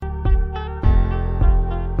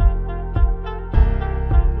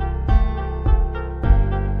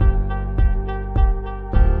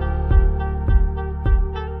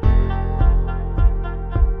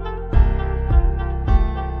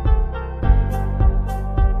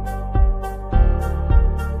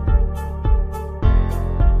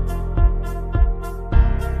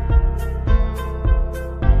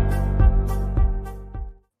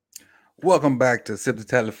Welcome back to Sip the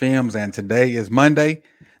Tally Films, and today is Monday,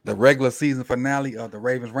 the regular season finale of the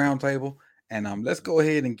Ravens Roundtable. And let's go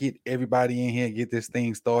ahead and get everybody in here and get this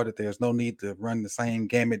thing started. There's no need to run the same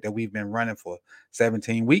gamut that we've been running for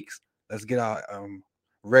 17 weeks. Let's get our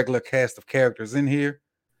regular cast of characters in here.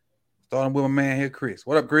 Starting with my man here, Chris.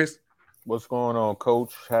 What up, Chris? What's going on,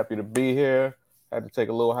 Coach? Happy to be here. Had to take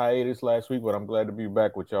a little hiatus last week, but I'm glad to be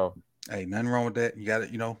back with y'all. Hey, nothing wrong with that. You got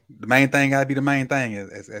it. The main thing got to be the main thing,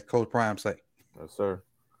 as Coach Prime say. Yes, sir.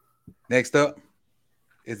 Next up,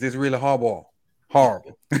 is this really hardball?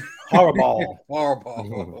 Horrible.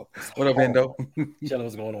 Horrible. What up, Endo? Chilling,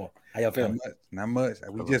 what's going on? How y'all feeling? Not much.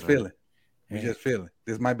 We just feeling. Just feeling.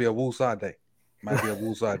 This might be a Woosah day.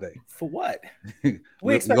 For what? We're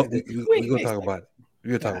going to talk about it.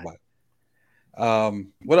 We'll talk about it.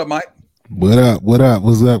 What up, Mike? What up?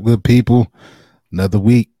 What's up, good people? Another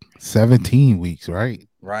week. 17 weeks, right?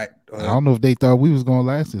 Right. I don't know if they thought we was going to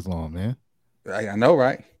last this long, man. I know,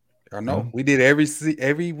 right? I know. We did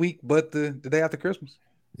every week but the day after Christmas.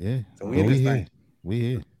 Yeah. So we in this thing. We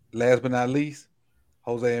here. Last but not least,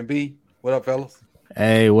 Jose and B. What up, fellas?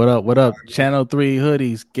 Hey, what up? Channel 3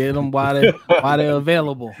 hoodies. Get them while they're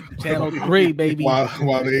available. Channel 3, baby.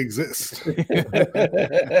 While they exist.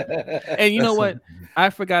 And you know what? I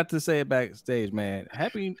forgot to say it backstage, man.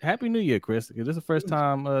 Happy New Year, Chris. This is the first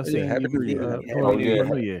time seeing Happy New Year.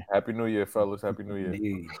 New Year. Happy New Year, fellas. Happy New Year.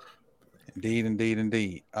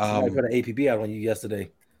 Indeed. I put an APB out on you yesterday.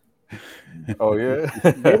 Oh, yeah?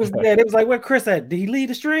 It was like, where Chris at? Did he leave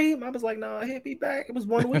the stream? I was like, no, he'll be back. It was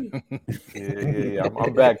 1 week. Yeah.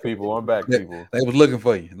 I'm back, people. They was looking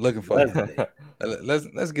for you.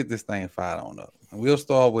 Let's get this thing fired on up. We'll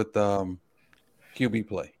start with QB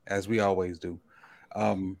play, as we always do.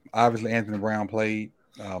 Obviously, Anthony Brown played.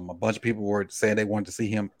 A bunch of people were saying they wanted to see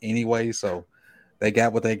him anyway, so they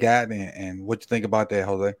got what they got. And what you think about that,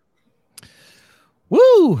 Jose?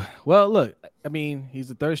 Woo! Well, look, I mean, he's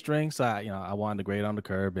the third string, so I wanted to grade on the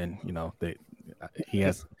curb, and he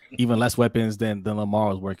has even less weapons than Lamar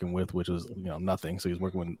was working with, which was nothing. So he's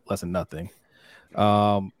working with less than nothing.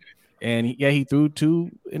 And he threw 2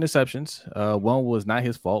 interceptions. One was not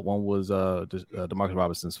his fault. One was Demarcus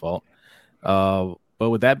Robinson's fault. But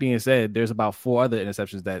with that being said, there's about 4 other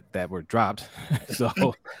interceptions that were dropped. So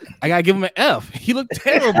I gotta give him an F. He looked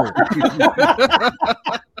terrible.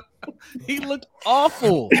 He looked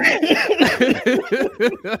awful.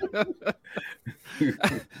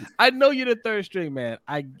 I know you're the third string, man.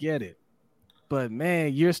 I get it. But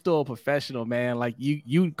man, you're still a professional, man. Like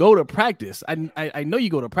you go to practice. I know you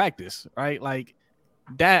go to practice, right? Like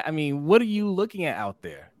that. I mean, what are you looking at out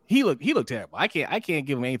there? He looked terrible. I can't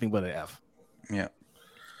give him anything but an F. Yeah.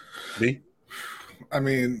 B? I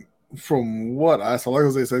mean, from what I saw, like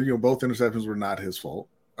Jose said, both interceptions were not his fault.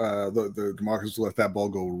 The DeMarcus let that ball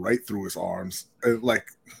go right through his arms, like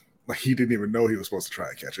he didn't even know he was supposed to try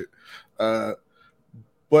and catch it.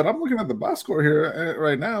 But I'm looking at the box score here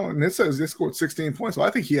right now, and it says they scored 16 points. So I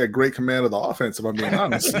think he had great command of the offense, if I'm being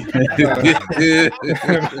honest.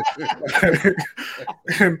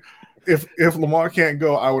 And if Lamar can't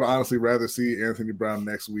go, I would honestly rather see Anthony Brown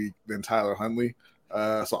next week than Tyler Huntley.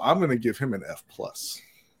 So I'm going to give him an F+.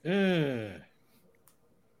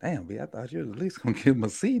 Damn, B, I thought you were at least gonna give him a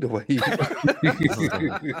C the way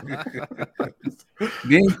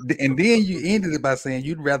then you ended it by saying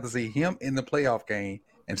you'd rather see him in the playoff game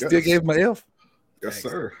and still gave him an F. Yes,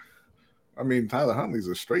 sir. I mean, Tyler Huntley's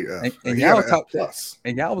a straight F. And y'all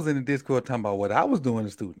and y'all was in the Discord talking about what I was doing to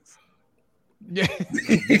students. Yeah.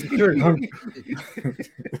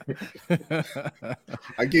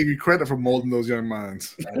 I gave you credit for molding those young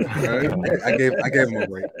minds. I gave him a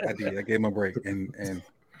break. I did. I gave him a break, and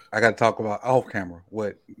I got to talk about off camera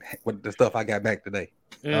what the stuff I got back today.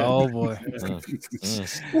 Oh boy,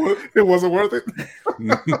 it wasn't worth it.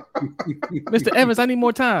 Mr. Evans, I need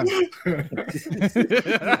more time.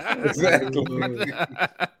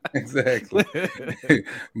 Exactly.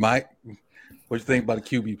 Mike, what you think about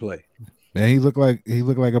the QB play? Man, he looked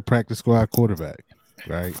like a practice squad quarterback,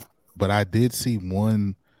 right? But I did see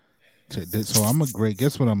one. So I'm a great.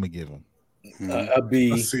 Guess what I'm gonna give him? A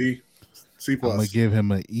B. A C. C+. I'm gonna give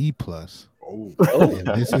him an E+. Oh. And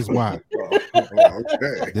this is why.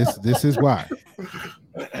 Okay. This is why.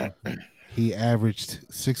 He averaged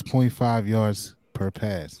 6.5 yards per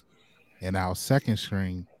pass, and our second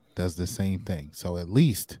string does the same thing. So at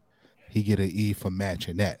least he get an E for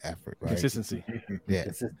matching that effort, right? Consistency.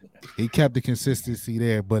 Yeah, he kept the consistency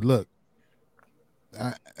there. But look,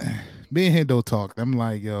 me and Hendo talked. I'm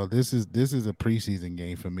like, yo, this is a preseason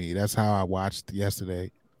game for me. That's how I watched yesterday.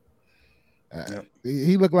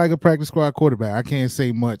 He looked like a practice squad quarterback. I can't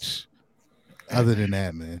say much other than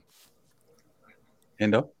that, man.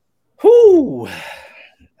 Endo. Whoo,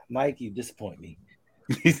 Mike, you disappoint me.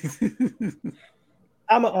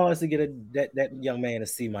 I'm gonna honestly get that young man a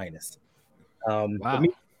C minus. Wow.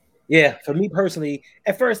 For me personally,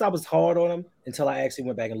 at first I was hard on him until I actually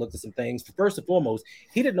went back and looked at some things. First and foremost,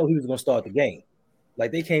 he didn't know he was going to start the game.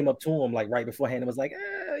 Like they came up to him like right beforehand and was like,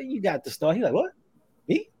 "You got to start." He's like, "What?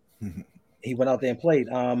 Me?" He went out there and played.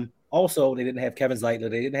 Also, they didn't have Kevin Zeitler,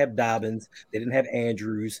 they didn't have Dobbins, they didn't have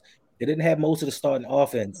Andrews, they didn't have most of the starting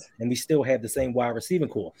offense, and we still have the same wide receiving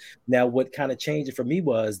core. Now, what kind of changed it for me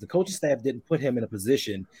was the coaching staff didn't put him in a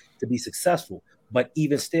position to be successful. But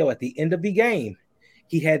even still, at the end of the game,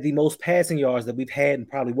 he had the most passing yards that we've had in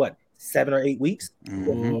probably 7 or 8 weeks.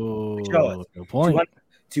 Good point.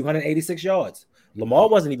 286 yards. Lamar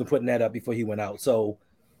wasn't even putting that up before he went out. So,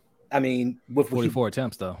 I mean, with 44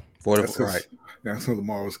 attempts though. 44, right? Yeah, so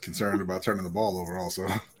Lamar was concerned about turning the ball over, also.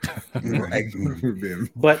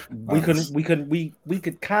 But we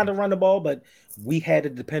could kind of run the ball, but we had to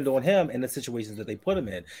depend on him in the situations that they put him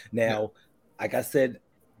in. Now, like I said,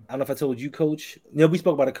 I don't know if I told you, Coach. We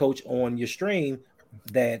spoke about a coach on your stream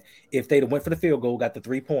that if they'd have went for the field goal, got the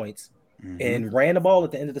 3 points, and ran the ball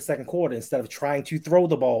at the end of the second quarter instead of trying to throw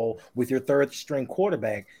the ball with your third string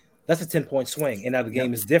quarterback, that's a 10-point swing. And now the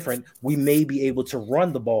game is different. We may be able to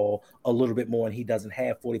run the ball a little bit more, and he doesn't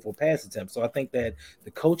have 44 pass attempts. So I think that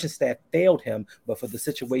the coaching staff failed him, but for the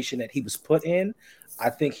situation that he was put in,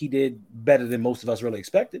 I think he did better than most of us really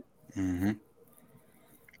expected. Mm-hmm.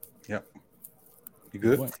 Yep. You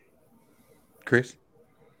good, Chris?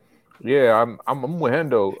 Yeah, I'm with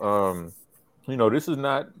Hendo. This is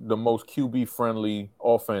not the most QB friendly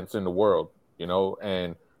offense in the world,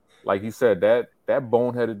 and like he said, that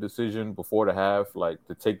boneheaded decision before the half, like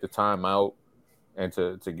to take the time out and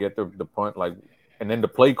to get the punt, like, and then the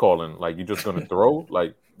play calling, like you're just gonna throw,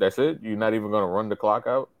 like that's it. You're not even gonna run the clock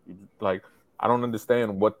out. Like, I don't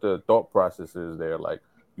understand what the thought process is there. Like,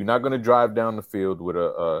 you're not gonna drive down the field with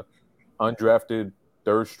a undrafted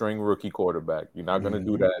third string rookie quarterback. You're not going to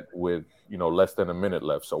do that with, less than a minute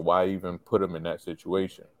left. So why even put him in that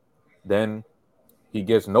situation? Then he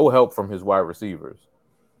gets no help from his wide receivers.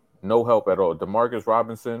 No help at all. Demarcus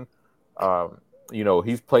Robinson,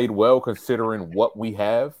 he's played well considering what we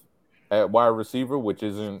have at wide receiver, which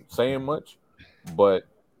isn't saying much. But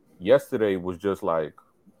yesterday was just like,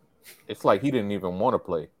 it's like he didn't even want to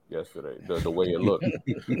play yesterday, the way it looked.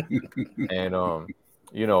 And,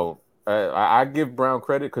 I give Brown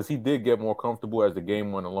credit because he did get more comfortable as the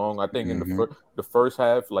game went along. I think in the first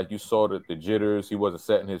half, like you saw the jitters, he wasn't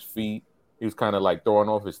setting his feet. He was kind of like throwing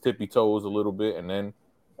off his tippy toes a little bit. And then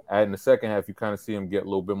in the second half, you kind of see him get a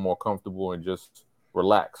little bit more comfortable and just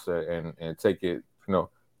relax and take it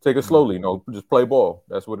slowly. Just play ball.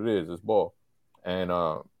 That's what it is. It's ball. And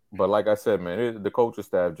but like I said, man, the coaching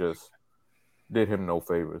staff just did him no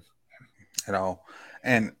favors at all.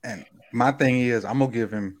 And my thing is, I'm gonna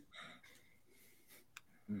give him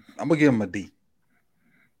a D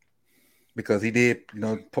because he did,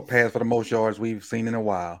 pass for the most yards we've seen in a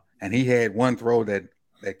while, and he had one throw that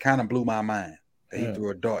kind of blew my mind. He threw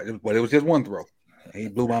a dart, but it was just one throw. He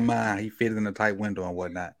blew my mind. He fitted in a tight window and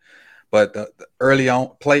whatnot. But the early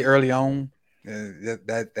on,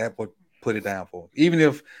 that would put it down for him. Even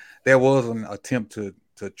if there was an attempt to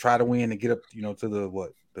try to win and get up, to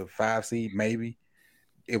the 5 seed, maybe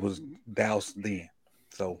it was doused then.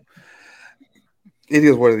 So it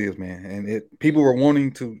is what it is, man. And people were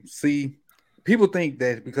wanting to see. People think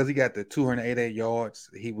that because he got the 288 yards,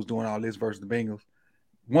 he was doing all this versus the Bengals.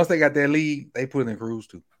 Once they got that lead, they put it in cruise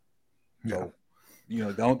too. So,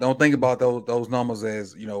 don't think about those numbers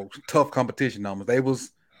as tough competition numbers. They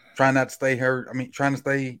was trying not to stay hurt. I mean, trying to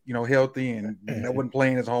stay healthy, and they wasn't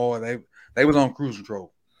playing as hard. They was on cruise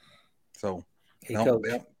control. So, Coach,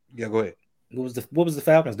 go ahead. What was the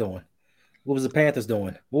Falcons doing? What was the Panthers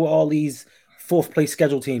doing? What were all these fourth place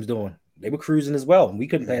schedule teams doing? They were cruising as well. We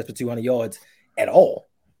couldn't pass for 200 yards at all.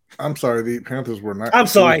 I'm sorry, the Panthers were not. I'm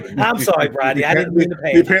sorry, Brady. I didn't mean to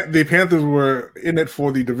pay. The Panthers were in it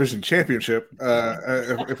for the division championship,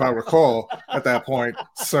 if I recall, at that point,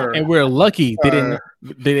 sir. And we're lucky they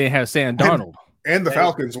didn't have Sam Darnold. And the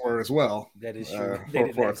Falcons were as well. That is true.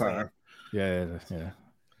 For a time. Yeah.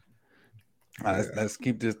 Let's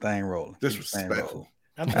keep this thing rolling. Disrespectful.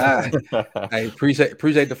 I appreciate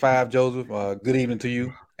the 5, Joseph. Good evening to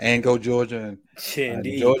you. And go Georgia. And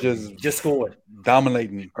Georgia's just scored,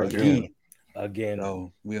 dominating again.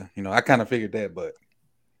 So I kind of figured that, but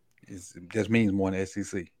it just means more in the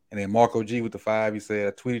SEC. And then Marco G with the 5, he said,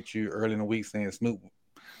 I tweeted you early in the week saying Snoop,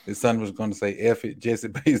 his son was going to say F it, Jesse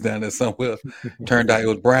Bates down there somewhere. Turned out it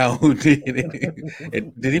was Brown who did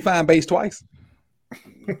it. Did he find Bates twice?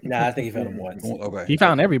 Nah, I think he found him once. Okay, He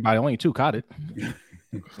found everybody. Only 2 caught it.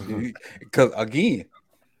 Because again,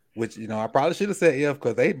 which I probably should have said if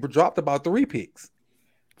because they dropped about 3 picks.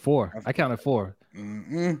 4. I counted 4.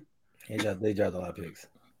 Mm-mm. They dropped a lot of picks.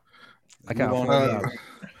 I counted Move 4. on.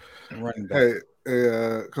 Running back.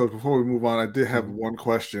 Hey, Coach, before we move on, I did have one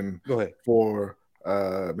question Go ahead. for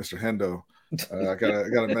Mr. Hendo. I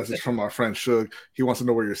got a message from our friend Shug. He wants to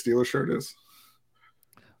know where your Steelers shirt is.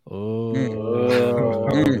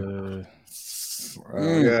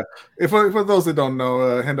 Yeah. If for those that don't know,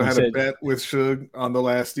 Hendo had a bet with Shug on the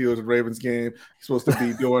last Steelers and Ravens game. He's supposed to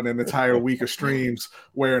be doing an entire week of streams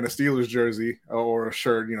wearing a Steelers jersey or a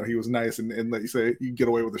shirt. He was nice and let you say you can get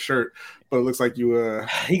away with a shirt, but it looks like you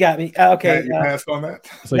he got me. Okay, you passed on that.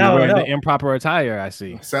 So you're wearing the improper attire. I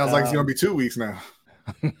see. Sounds like it's gonna be 2 weeks now.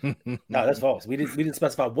 No, that's false. We didn't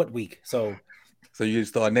specify what week. So you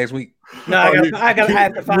start next week? No, I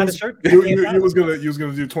have to find a shirt. You was gonna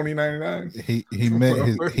do $20.99. He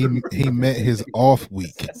met his off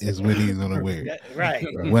week is when he's gonna wear it. Right.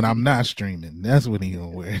 When I'm not streaming, that's when he's gonna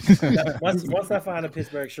wear it. once I find a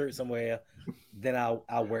Pittsburgh shirt somewhere, then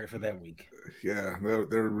I'll wear it for that week. Yeah,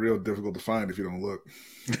 they're real difficult to find if you don't look.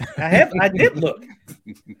 I did look.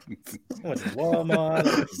 I went to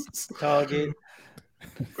Walmart, Target,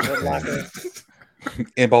 Foot Locker.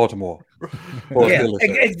 In Baltimore. Yeah,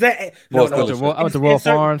 exactly. I went to Royal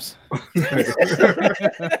Farms. I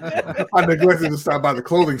neglected to stop by the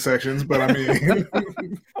clothing sections, but I mean,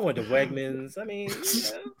 I went to Wegmans. I mean,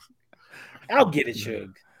 I'll get it,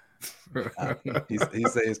 Shug. He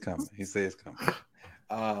said it's coming.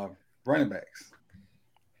 Running backs.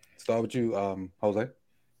 Start with you, Jose.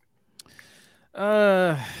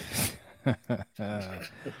 I'm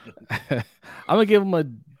gonna give him a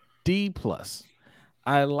D+.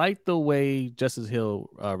 I like the way Justice Hill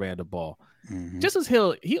ran the ball. Mm-hmm. Justice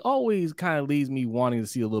Hill, he always kind of leaves me wanting to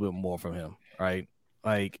see a little bit more from him, right?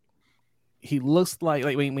 Like he looks like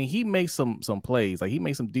when he makes some plays, like he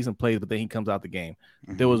makes some decent plays, but then he comes out the game.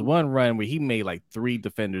 Mm-hmm. There was one run where he made like 3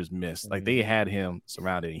 defenders miss. Like they had him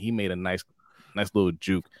surrounded, and he made a nice little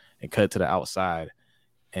juke and cut to the outside.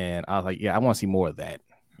 And I was like, yeah, I want to see more of that.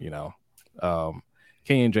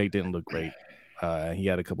 Kenyon Drake didn't look great. He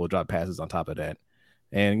had a couple of drop passes on top of that.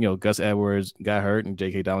 And, Gus Edwards got hurt and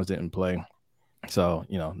J.K. Dobbins didn't play. So,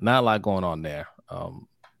 not a lot going on there.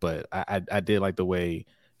 But I did like the way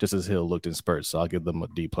Justice Hill looked in spurts. So I'll give them a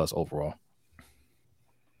D+ overall.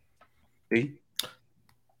 D?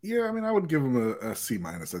 Yeah, I mean, I would give them a C-,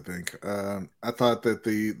 I think. I thought that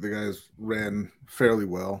the guys ran fairly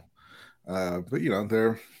well. But,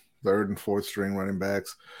 they're third and fourth string running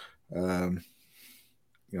backs.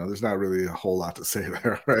 There's not really a whole lot to say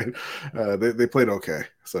there, right? They played okay,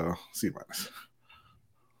 so C-.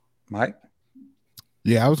 Mike?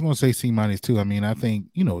 Yeah, I was going to say C- too. I mean, I think,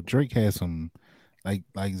 Drake had some, like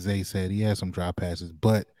Zay said, he had some drop passes,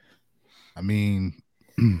 but I mean,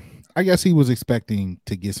 I guess he was expecting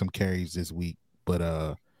to get some carries this week, but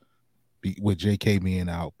with JK being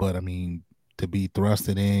out, but I mean, to be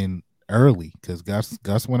thrusted in early because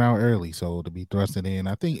Gus went out early, so to be thrusted in,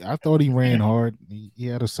 I thought he ran hard. He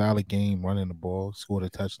had a solid game running the ball, scored a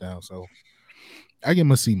touchdown. So I give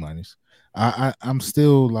him a C-. I'm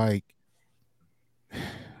still like,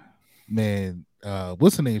 man,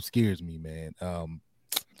 what's the name scares me, man.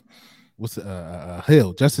 What's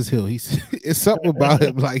Hill, Justice Hill? It's something about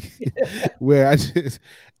him like where I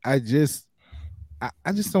just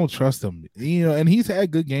don't trust him, and he's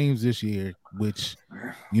had good games this year, which,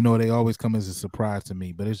 they always come as a surprise to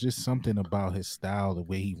me, but it's just something about his style, the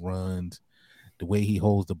way he runs, the way he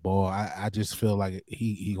holds the ball. I just feel like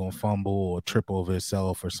he gonna fumble or trip over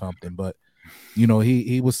himself or something, but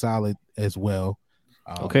he was solid as well.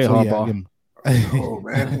 Okay, so Harbaugh. Oh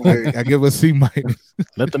man, I give a C-.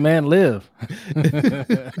 Let the man live.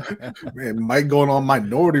 Man, Mike going on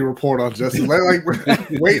Minority Report on Justice. Like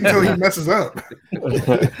wait until he messes up.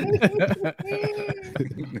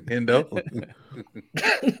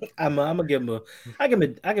 I'm gonna give him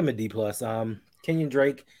a D+. Kenyon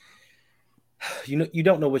Drake, you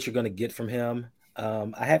don't know what you're gonna get from him.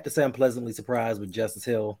 I have to say I'm pleasantly surprised with Justice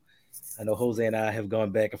Hill. I know Jose and I have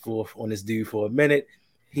gone back and forth on this dude for a minute.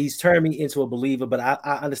 He's turned me into a believer, but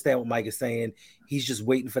I understand what Mike is saying. He's just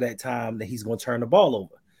waiting for that time that he's going to turn the ball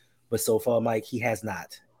over. But so far, Mike, he has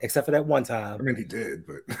not, except for that one time. I mean, he did,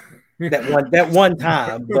 but that one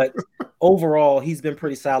time. But overall, he's been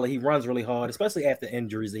pretty solid. He runs really hard, especially after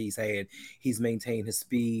injuries that he's had. He's maintained his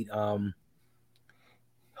speed.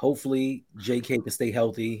 Hopefully, J.K. can stay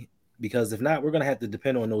healthy, because if not, we're going to have to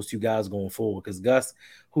depend on those two guys going forward. Because Gus,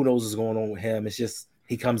 who knows what's going on with him? It's just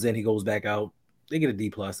he comes in, he goes back out. They get a D+.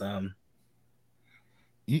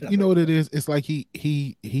 You know what it is? It's like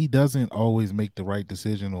he doesn't always make the right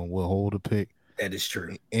decision on what hole to pick. That is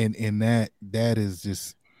true. And that is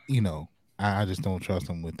just, I just don't trust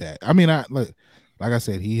him with that. I mean, like I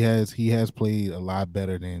said, he has played a lot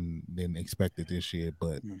better than expected this year,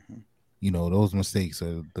 but those mistakes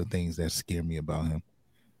are the things that scare me about him.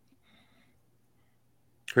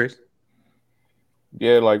 Chris?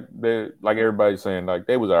 Yeah, like everybody's saying, like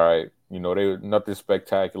they was all right. They were nothing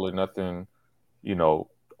spectacular, nothing,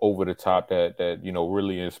 over the top that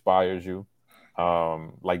really inspires you.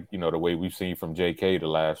 Like the way we've seen from JK the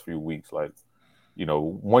last few weeks. Like,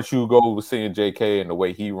 once you go seeing JK and the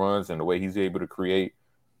way he runs and the way he's able to create,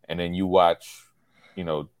 and then you watch,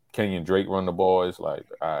 Kenyon Drake run the ball, it's like,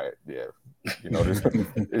 all right, yeah, this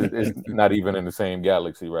it's not even in the same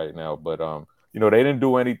galaxy right now. But they didn't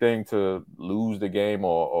do anything to lose the game,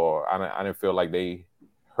 or I didn't feel like they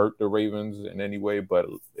hurt the Ravens in any way, but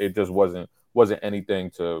it just wasn't anything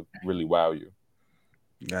to really wow you.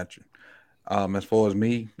 Gotcha. As far as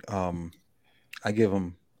me, I give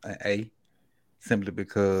him an A simply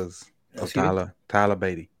because of Tyler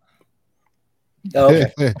Beatty. Oh,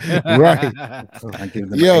 okay. Right. I give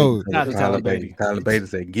them Yo, Tyler Beatty. Tyler Beatty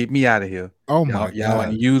said, "Get me out of here. Oh my y'all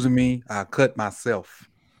ain't using me. I cut myself."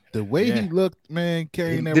 The way he looked, man,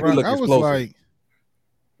 carrying that rock, I was explosive. like,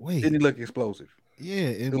 wait. Didn't he look explosive? Yeah.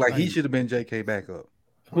 It like he should have been JK backup.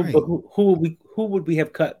 Right. Who would we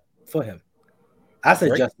have cut for him? I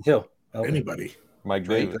said Justice Hill. Okay. Anybody. Mike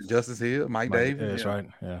Davis. Justice Hill, Mike Davis. Yeah, that's right.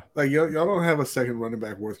 Yeah. Like y'all don't have a second running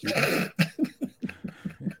back worth keeping.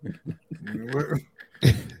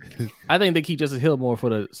 I think they keep Justice Hill more for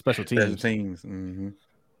the special teams. Mm-hmm.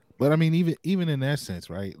 But I mean, even in that sense,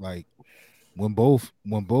 right? Like when both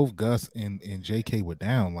Gus and JK were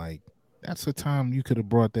down, like that's the time you could have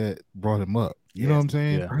brought him up. You know what I'm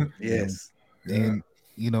saying? Yeah. Yes. And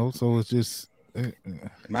so it's just in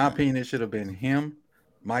my opinion, it should have been him,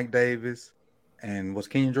 Mike Davis, and was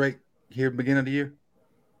Kenyon Drake here at the beginning of the year?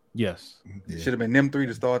 Yes. It should have been them three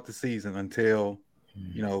to start the season until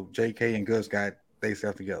JK and Gus got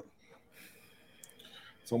themselves together.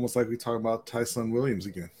 It's almost like we talk about Tyson Williams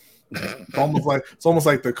again. It's almost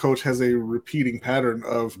like the coach has a repeating pattern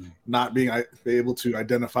of not being able to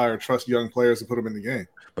identify or trust young players and put them in the game.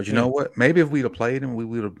 But you know what? Maybe if we'd have played him, we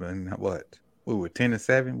would have been what? We were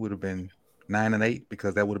 10-7. Would have been 9-8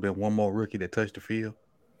 because that would have been one more rookie that touched the field.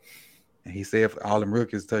 And he said, if all them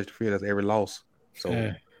rookies touched the field, that's every loss. So,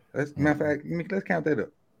 matter of fact, let's count that up.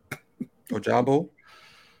 Ojabo,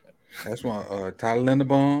 that's one. Tyler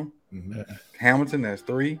Linderbaum, Hamilton, that's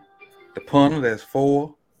 3. The punter, that's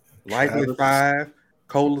 4. Likely 5.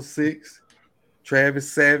 Cola 6.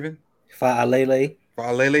 Travis 7. Fa'alele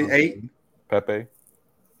 8. Pepe.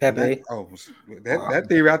 That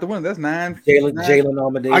theory out the window. That's 9. Jalen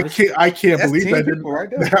Armour-Davis. I can't that's believe 10 that people right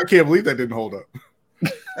there. I can't believe that didn't hold up.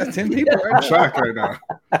 That's 10 people right I'm there. shocked right now.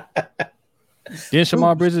 Didn't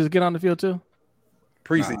Shamar Bridges get on the field too?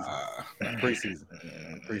 Preseason.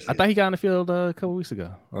 I thought he got on the field a couple weeks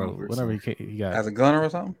ago, or whenever he got as a gunner or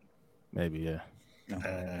something. Maybe, yeah.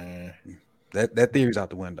 No. That theory's out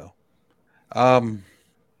the window.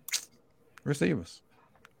 Receivers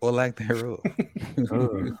or lack thereof.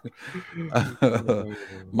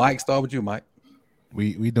 Mike, start with you, Mike.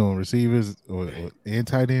 We doing receivers or and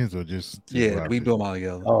tight ends or just we do them all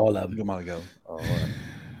together. All of them. We do them all together.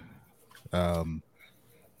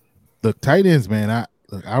 Look, tight ends, man.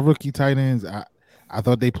 Our rookie tight ends. I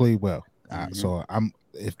thought they played well. So I'm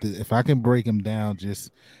if I can break them down,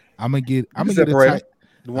 I'm gonna get a tight.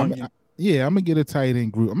 I'm gonna get a tight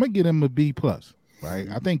end group. I'm gonna get him a B+. Right.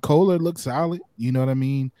 I think Kohler looked solid. You know what I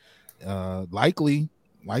mean? Likely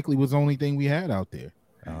was the only thing we had out there.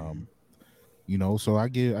 So I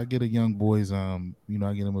get a young boys. I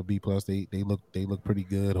get them a B+. They look pretty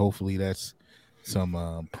good. Hopefully that's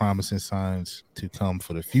some promising signs to come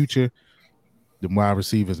for the future. The wide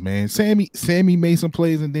receivers, man. Sammy made some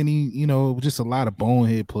plays, and then he, just a lot of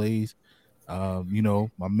bonehead plays. My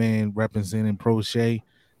man representing Prochet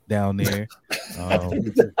down there.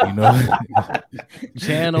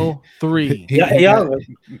 Channel 3.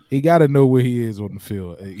 He got to know where he is on the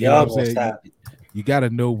field. You know what I'm saying? You got to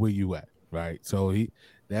know where you at, right? So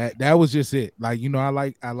that was just it. Like,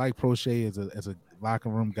 I like Prochet as a locker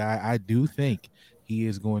room guy. I do think he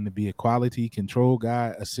is going to be a quality control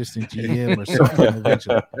guy, assistant GM or something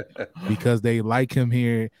eventually, because they like him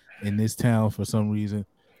here in this town for some reason.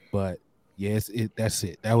 But yes, that's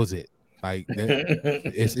it. That was it. Like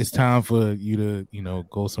it's time for you to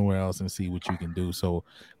go somewhere else and see what you can do. So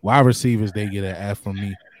wide receivers, they get an F from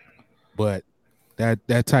me, but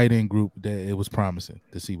that tight end group, that it was promising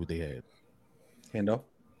to see what they had. Hendo.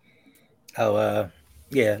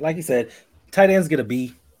 Yeah, like you said, tight ends get a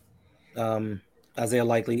B. Isaiah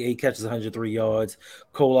Likely, 8 catches, 103 yards.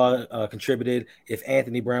 Kola contributed. If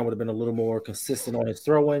Anthony Brown would have been a little more consistent on his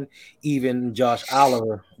throwing, even Josh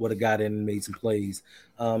Oliver would have got in and made some plays.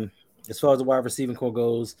 As far as the wide receiving core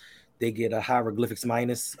goes, they get a hieroglyphics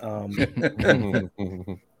minus.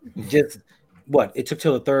 Just what it took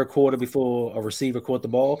till the third quarter before a receiver caught the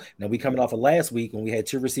ball. Now we coming off of last week when we had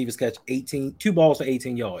 2 receivers catch 2 balls for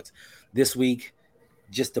 18 yards. This week,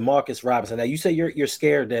 just DeMarcus Robinson. Now you say you're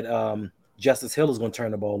scared that Justice Hill is going to turn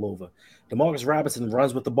the ball over. DeMarcus Robinson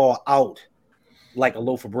runs with the ball out like a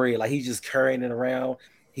loaf of bread. Like he's just carrying it around.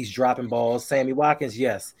 He's dropping balls. Sammy Watkins,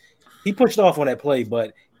 yes, he pushed off on that play,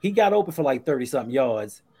 but he got open for like 30-something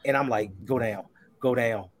yards. And I'm like, go down,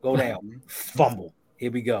 fumble. Here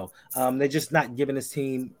we go. They're just not giving this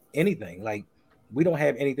team anything. Like, we don't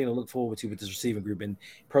have anything to look forward to with this receiving group. And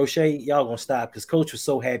Prochet, y'all gonna stop because Coach was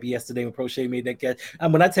so happy yesterday when Prochet made that catch.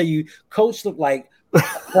 When I tell you, Coach looked like a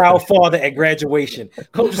proud father at graduation.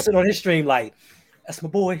 Coach was sitting on his stream like, "That's my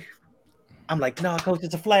boy." I'm like, "No, Coach,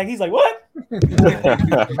 it's a flag." He's like, "What?" Damn.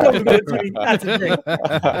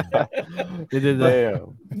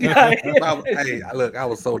 Hey, look, I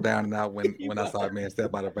was so down and out when I saw a man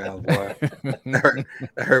step out of bounds, boy. That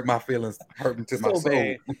hurt my feelings, hurting to my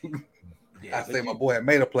soul. I said my boy had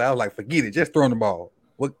made a play. I was like, forget it, just throw the ball.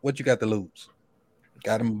 What you got to lose?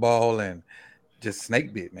 Got him a ball and just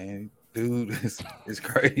snake bit, man. Dude, it's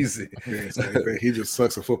crazy. Yeah, he just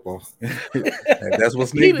sucks at football. That's what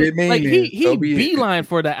snake bit means. Like he beeline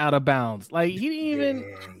for the out of bounds. Like he didn't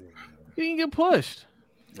get pushed.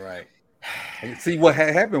 Right. And see what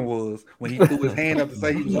had happened was when he threw his hand up to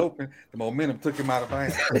say he was open, the momentum took him out of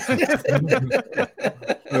bounds.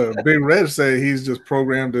 Big Red said he's just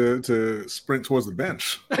programmed to sprint towards the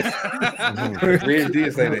bench. Red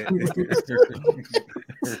did say that.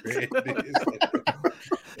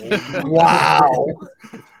 Wow.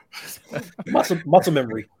 muscle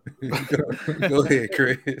memory. Go ahead,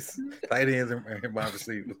 Chris. Tight ends and wide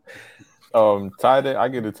receivers. Tight end, I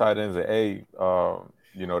give the tight ends an A.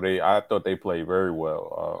 I thought they played very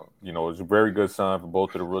well. It was a very good sign for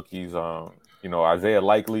both of the rookies. Isaiah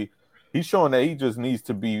Likely, he's showing that he just needs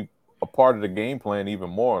to be a part of the game plan even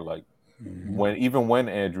more. Like when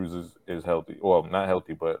Andrews is healthy, well, not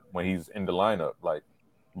healthy, but when he's in the lineup,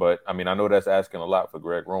 but I know that's asking a lot for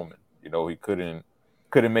Greg Roman. He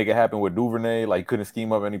couldn't make it happen with Duvernay. Like, couldn't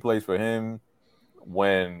scheme up any plays for him.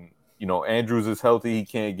 When Andrews is healthy, he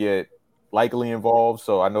can't get Likely involved.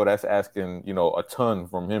 So I know that's asking a ton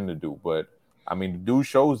from him to do. But the dude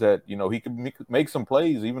shows that he could make some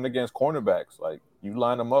plays even against cornerbacks. Like, you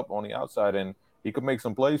line him up on the outside and he could make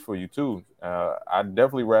some plays for you too. I'd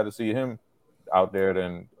definitely rather see him out there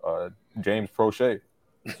than James Prochet.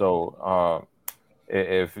 So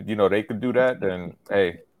if they could do that, then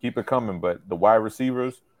hey, keep it coming. But the wide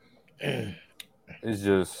receivers, it's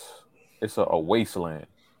a wasteland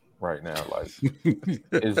right now. Like,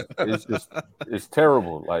 it's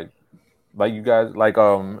terrible. Like you guys, like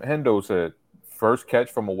Hendo said, first catch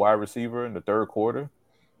from a wide receiver in the third quarter,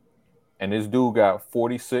 and this dude got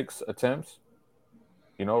 46 attempts.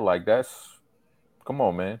 That's, come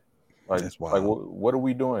on, man. Like what are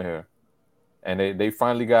we doing here? And they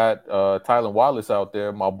finally got Tylan Wallace out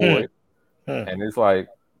there, my boy. And it's like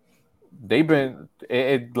they've been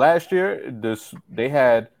last year. They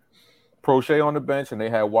had Prochet on the bench and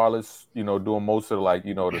they had Wallace, doing most of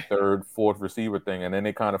the third, fourth receiver thing, and then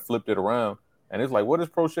they kind of flipped it around. And it's like, what has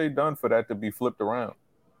Prochet done for that to be flipped around?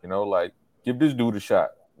 Give this dude a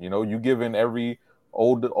shot. You giving every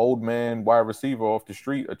old man wide receiver off the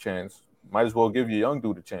street a chance. Might as well give your young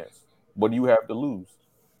dude a chance. What do you have to lose?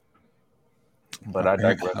 But I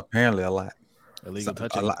digress. Apparently, a lot. Illegal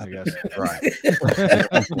touching, I guess. Right.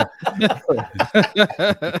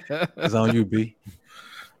 It's on you, B.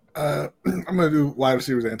 I'm gonna do wide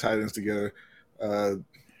receivers and tight ends together. The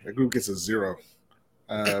group gets a 0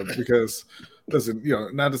 because, listen,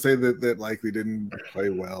 not to say that Likely didn't play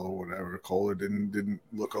well or whatever. Kohler didn't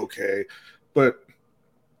look okay, but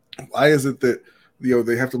why is it that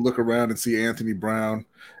they have to look around and see Anthony Brown,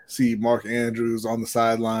 see Mark Andrews on the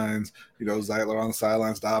sidelines, Zeitler on the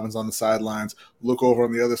sidelines, Dobbins on the sidelines, look over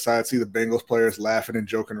on the other side, see the Bengals players laughing and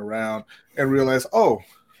joking around, and realize, oh,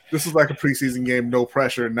 this is like a preseason game, no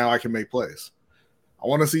pressure, and now I can make plays. I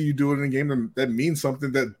want to see you do it in a game that means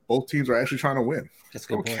something that both teams are actually trying to win. I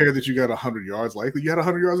don't care that you got 100 yards. Likely, you had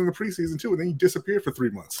 100 yards in the preseason too, and then you disappeared for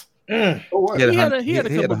 3 months. So what? He had a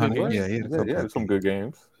couple good games. Yeah, he had some good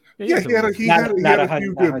games. Yeah, he had a few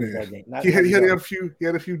good games. He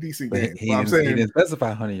had a few decent games. He didn't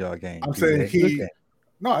specify 100-yard games. I'm saying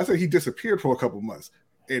I said he disappeared for a couple months,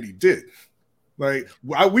 and he did. Like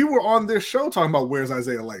we were on this show talking about where's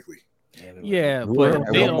Isaiah Likely. Yeah, We but were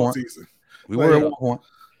they at don't. one Season. We were at one point.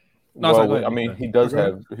 No, sorry, go Well, ahead. I mean, he does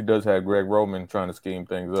have Greg Roman trying to scheme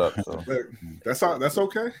things up. So That's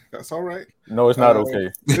okay. That's all right. no, it's not okay.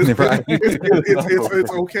 It's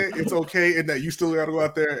okay. It's okay in that you still got to go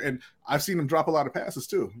out there, and I've seen him drop a lot of passes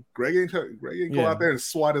too. Greg ain't go out there and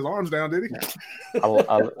swat his arms down, did he?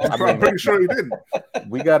 I'm pretty sure he didn't.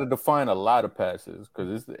 We got to define a lot of passes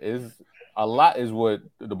because it's a lot is what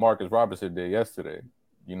DeMarcus Robinson did yesterday.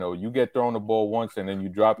 You know, you get thrown the ball once and then you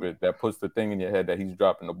drop it. That puts the thing in your head that he's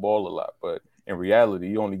dropping the ball a lot. But in reality,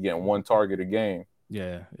 you only getting one target a game.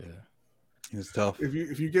 Yeah. It's tough. If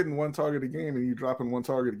you're getting one target a game and you dropping one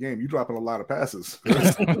target a game, you're dropping a lot of passes.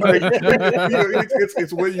 It's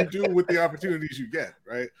what you do with the opportunities you get,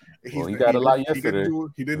 right? He got a lot yesterday.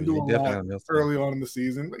 He didn't do a lot early on in the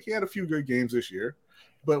season. But he had a few good games this year.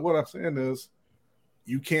 But what I'm saying is,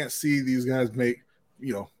 you can't see these guys make,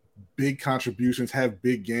 big contributions, have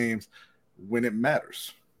big games when it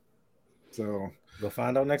matters. So we'll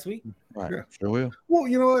find out next week. Right. Yeah. Sure will. Well,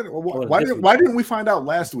 you know what? Why didn't we find out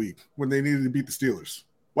last week when they needed to beat the Steelers?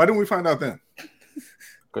 Why didn't we find out then?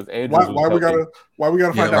 Because why we gotta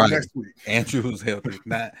find out next week? Andrews healthy.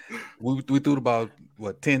 We threw the ball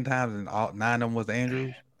 10 times and 9 of them was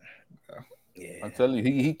Andrews. Yeah. I'm telling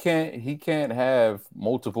you, he can't have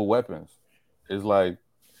multiple weapons. It's like,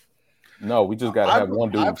 no, we just gotta have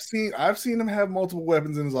one dude. I've seen him have multiple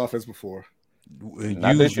weapons in his offense before.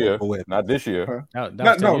 Not this year. Not this year.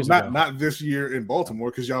 Not this year in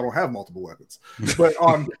Baltimore because y'all don't have multiple weapons. But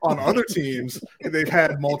on other teams, they've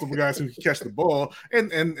had multiple guys who can catch the ball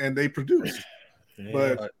and they produce.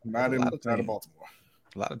 But not in Baltimore.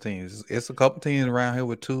 A lot of teams. It's a couple teams around here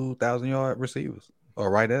with 2,000-yard receivers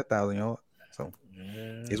or right at 1,000 yards. So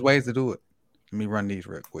there's ways to do it. Let me run these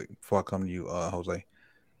real quick before I come to you, Jose.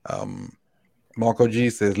 Marco G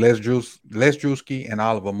says Les Drewski and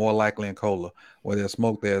Oliver more likely in Cola. Where there's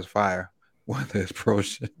smoke, there's fire. Where there's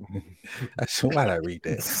Protion. Why'd I read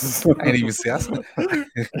that? I didn't even see.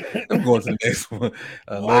 I'm going to the next one.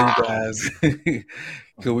 Love you guys.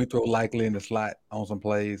 Could we throw Likely in the slot on some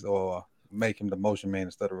plays or make him the motion man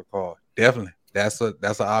instead of Ricard? Definitely. That's an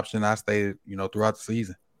option I stated, throughout the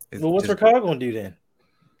season. What's Ricard gonna do then?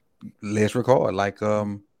 Let's record like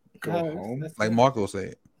Marco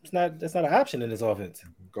said. That's not an option in this offense.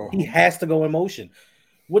 He has to go in motion.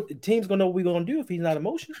 What the team's gonna know what we're gonna do if he's not in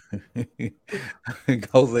motion?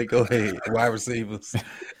 Go ahead. Wide receivers.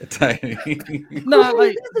 No,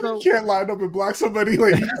 you can't line up and block somebody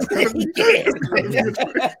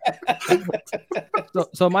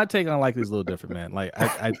So my take on Likely is a little different, man. Like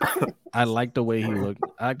I like the way he looked.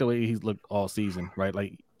 I like the way he's looked all season, right?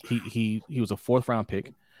 Like he was a 4th round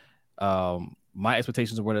pick. My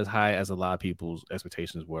expectations weren't as high as a lot of people's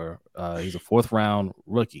expectations were. He's a 4th round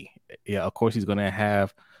rookie. Yeah, of course he's going to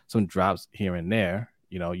have some drops here and there.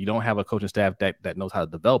 You don't have a coaching staff that knows how to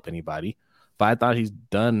develop anybody, but I thought he's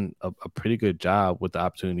done a pretty good job with the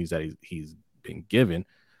opportunities that he's been given.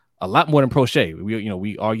 A lot more than Prochet.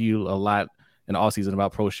 We argue a lot in the offseason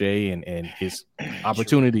about Prochet and his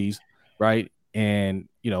opportunities, right? And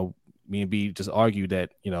me and B just argued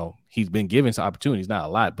that he's been given some opportunities, not a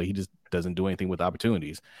lot, but he just doesn't do anything with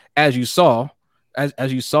opportunities, as you saw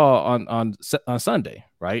on Sunday,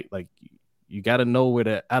 right? Like you got to know where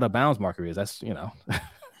the out of bounds marker is. That's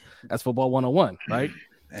that's football 101, right?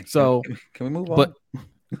 So can we move on? But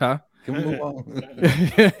can we move on?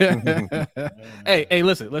 hey,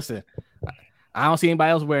 listen. I don't see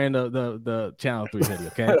anybody else wearing the Channel 3 hoodie.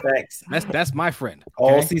 Okay, thanks. That's my friend.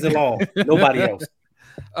 Okay? All season long, nobody else.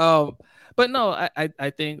 But no, I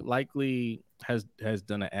think Likely has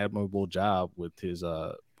done an admirable job with his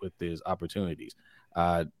opportunities.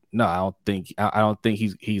 No, I don't think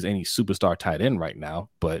he's any superstar tight end right now.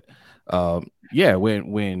 But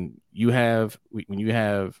when you have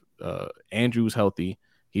Andrews healthy,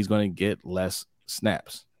 he's going to get less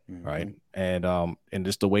snaps, right? And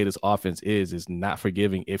just the way this offense is not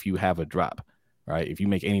forgiving if you have a drop, right? If you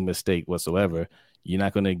make any mistake whatsoever, you're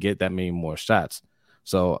not going to get that many more shots.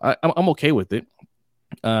 So I'm okay with it.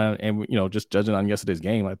 And just judging on yesterday's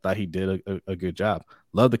game, I thought he did a good job.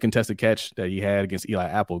 Love the contested catch that he had against Eli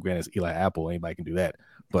Apple. Granted, it's Eli Apple, anybody can do that,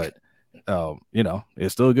 but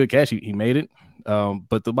it's still a good catch. He made it.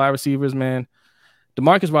 But the wide receivers, man,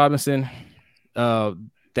 DeMarcus Robinson,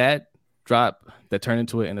 that drop that turned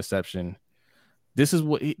into an interception. This is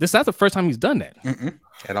not the first time he's done that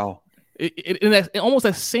at all. That's almost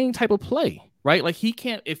that same type of play, right? Like he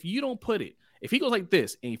can't, if you don't put it, if he goes like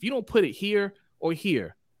this, and if you don't put it here or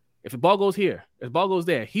here, If the ball goes here, if the ball goes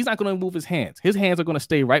there, he's not going to move his hands. His hands are going to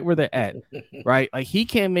stay right where they're at, right? Like he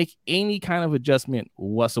can't make any kind of adjustment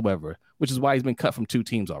whatsoever, which is why he's been cut from 2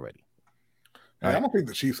 teams already. I don't think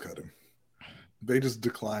the Chiefs cut him. They just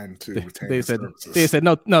declined to retain his services. They said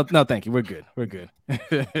no, thank you. We're good.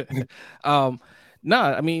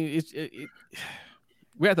 I mean,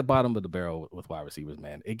 we're at the bottom of the barrel with wide receivers,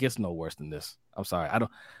 man. It gets no worse than this. I'm sorry.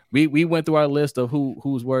 We went through our list of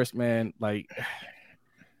who's worse, man. Like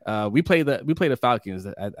we play the Falcons.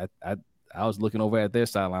 I was looking over at their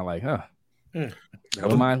sideline like,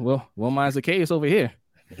 won't mind the case over here.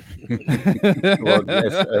 Well,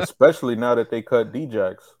 especially now that they cut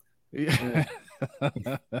D-Jax. Yeah. What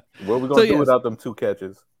are we gonna do without them 2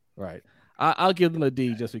 catches? Right. I'll give them a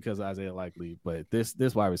D just because Isaiah Likely, but this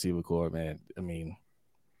wide receiver core, man. I mean,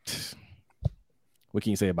 what can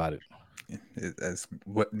you say about it? That's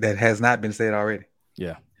what that has not been said already.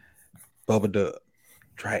 Yeah. Bubba Dub,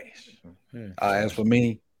 trash. As for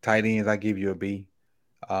me, tight ends, I give you a B.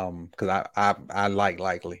 Because I like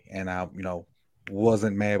Likely, and I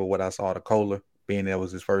wasn't mad with what I saw to Kohler, being that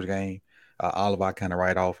was his first game. Oliver I kind of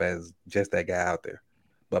write off as just that guy out there,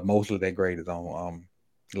 but mostly that grade is on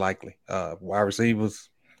Likely. Wide receivers,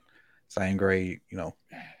 same grade. You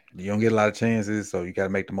don't get a lot of chances, so you got to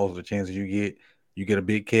make the most of the chances you get. You get a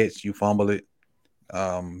big catch, you fumble it.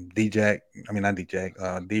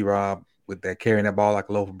 D-Rob with that carrying that ball like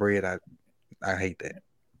a loaf of bread. I hate that.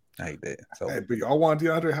 So, hey, but y'all want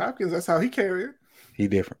DeAndre Hopkins? That's how he carry it. He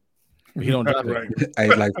different. He don't drop right. it.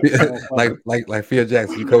 Hey, like Phil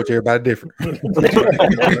Jackson, you coach everybody different.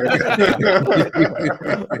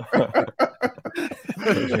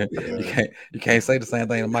 you can't say the same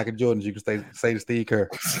thing to Michael Jordan as you can say to Steve Kerr.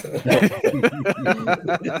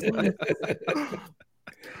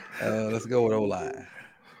 Let's go with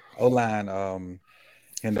O-line.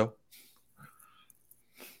 Hendo.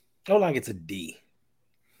 O-line gets a D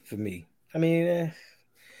for me. I mean,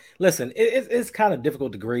 listen, it's kind of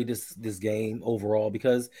difficult to grade this game overall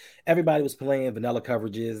because everybody was playing vanilla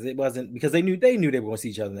coverages. It wasn't because they knew they were going to see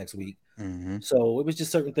each other next week. Mm-hmm. So it was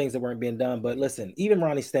just certain things that weren't being done. But listen, even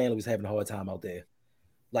Ronnie Stanley was having a hard time out there.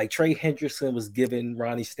 Like Trey Hendrickson was giving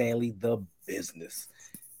Ronnie Stanley the business.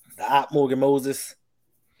 The op Morgan Moses.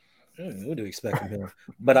 What do you expect from him?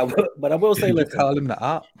 But I will say, let's call him the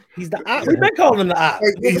op. He's the op. We've been calling him the op.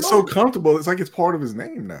 Like, he's so comfortable. It's like it's part of his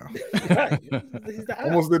name now. Right. He's the op.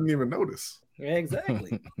 Almost didn't even notice. Yeah,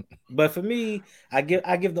 exactly. But for me, I give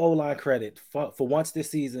the O-line credit for once this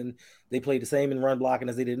season. They played the same in run blocking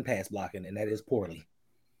as they did in pass blocking, and that is poorly.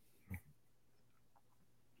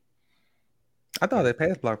 I thought they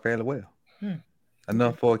pass blocked fairly well.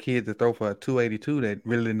 Enough for a kid to throw for a 282 that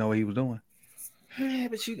really didn't know what he was doing. Yeah,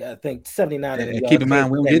 but you gotta think 79. And keep in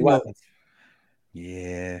mind, we don't get no.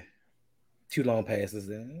 Yeah. 2 long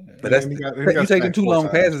passes. But that's you taking 2 long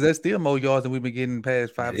passes. That's still more yards than we've been getting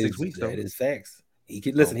past 5 or 6 weeks. That is facts. He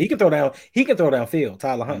can listen. He can throw down. He can throw downfield.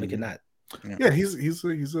 Tyler Huntley cannot. Yeah, he's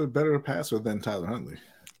a better passer than Tyler Huntley.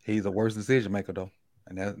 He's a worse decision maker though.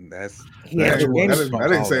 And that's that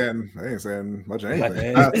ain't saying much of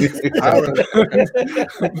anything.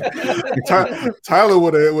 Tyler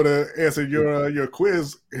would have answered your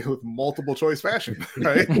quiz with multiple choice fashion,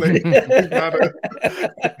 right? Like,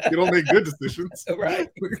 you don't make good decisions, right?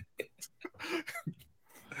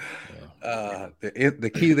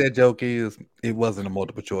 The key to that joke is it wasn't a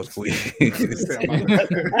multiple choice quiz. I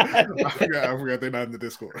forgot they're not in the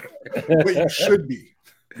Discord, but you should be.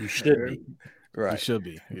 You should be. Right. You should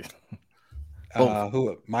be. Yeah.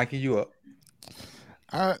 Who up? Mikey, you up?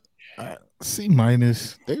 C-.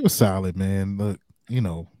 They were solid, man. Look,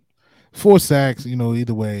 4 sacks,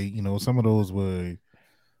 either way, some of those were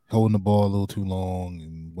holding the ball a little too long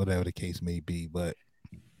and whatever the case may be. But,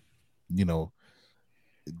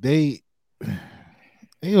 they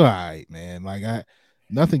were all right, man. Like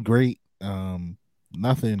nothing great.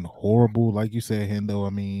 Nothing horrible. Like you said, Hendo. I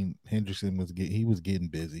mean, Hendrickson was getting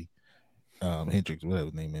busy. Hendricks, whatever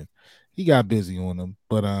his name is, he got busy on them,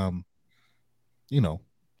 but all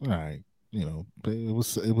right, it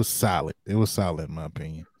was solid. It was solid in my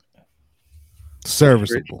opinion.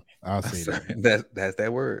 Serviceable, I'll say that. That's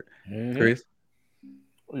that word, Chris.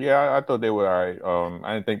 Yeah, I thought they were all right.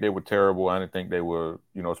 I didn't think they were terrible. I didn't think they were,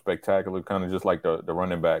 spectacular. Kind of just like the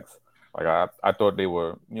running backs. Like I thought they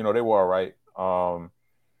were, they were all right.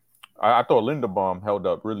 I thought Linderbaum held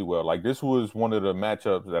up really well. Like this was one of the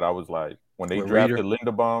matchups that I was like, when they drafted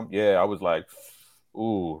Linderbaum, I was like,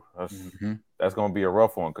 ooh, that's gonna be a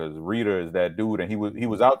rough one because Reader is that dude, and he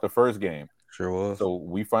was out the first game. Sure was. So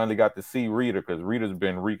we finally got to see Reader because Reader's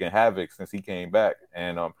been wreaking havoc since he came back,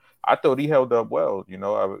 and I thought he held up well. You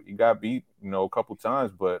know, he got beat, a couple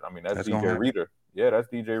times, but I mean that's DJ Reader. Yeah, that's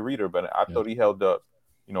DJ Reader, but I thought he held up,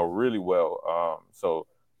 really well. So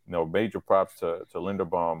major props to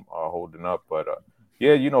Linderbaum holding up, but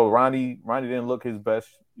yeah, Ronnie didn't look his best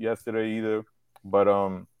yesterday either, but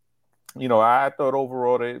I thought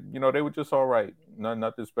overall they were just all right,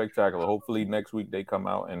 nothing spectacular. Hopefully next week they come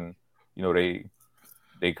out and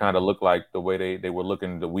they kind of look like the way they were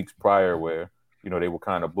looking the weeks prior, where they were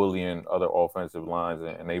kind of bullying other offensive lines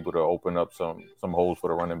and able to open up some holes for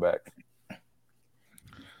the running backs.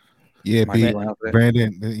 Yeah,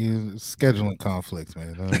 Brandon, scheduling conflicts,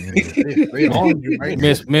 man. They on you, right?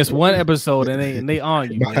 Miss one episode and they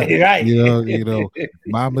on you, man. Right.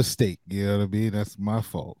 My mistake. You know what I mean? That's my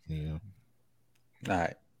fault. All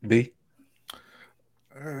right, B.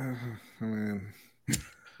 I mean,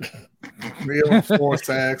 we have 4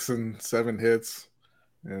 sacks and 7 hits,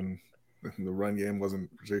 and the run game wasn't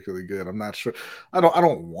particularly good. I'm not sure. I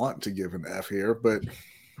don't want to give an F here, but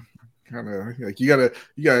kind of like you gotta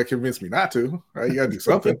convince me not to, right? You gotta do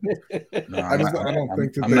something. No, I'm not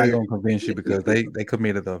going to convince you because they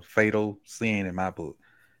committed a fatal sin in my book.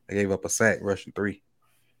 They gave up a sack rushing 3,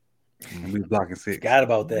 and we was blocking 6. Forgot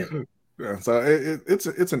about that. Yeah, so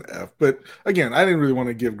it's an F. But again, I didn't really want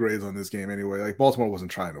to give grades on this game anyway. Like Baltimore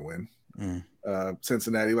wasn't trying to win.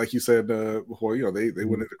 Cincinnati, like you said before, they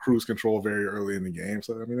went into cruise control very early in the game.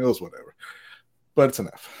 So I mean, it was whatever. But it's an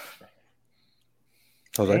F.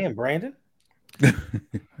 Damn, Brandon. He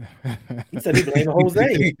said he blamed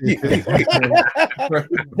Jose.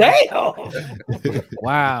 Damn.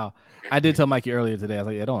 Wow. I did tell Mikey earlier today. I was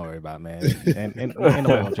like, yeah, don't worry about it, man. And ain't nobody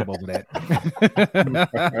gonna jump over that.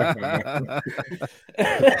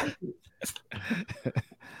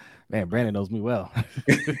 Man, Brandon knows me well.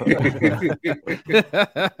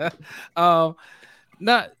 I'm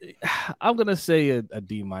gonna say a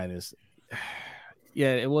D minus.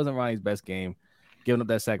 Yeah, it wasn't Ronnie's best game. Giving up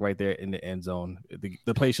that sack right there in the end zone.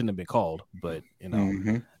 The play shouldn't have been called, but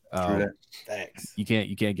Thanks. You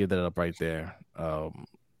can't give that up right there.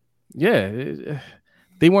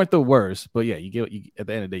 They weren't the worst, but yeah, at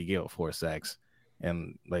the end of the day, you gave up 4 sacks,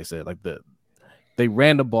 and like I said, they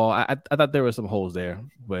ran the ball. I thought there were some holes there,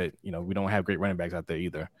 but we don't have great running backs out there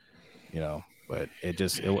either. But it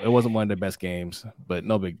wasn't one of their best games, but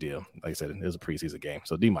no big deal. Like I said, it was a preseason game,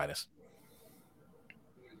 so D minus.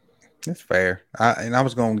 That's fair. I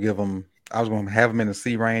was going to give them. I was going to have them in the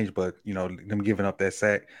C range, but them giving up that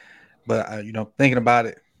sack. But thinking about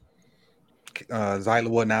it, Zeitler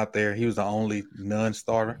wasn't out there. He was the only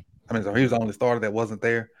non-starter. He was the only starter that wasn't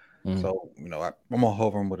there. Mm-hmm. So I'm gonna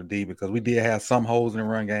hover him with a D because we did have some holes in the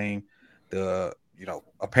run game.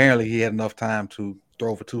 Apparently he had enough time to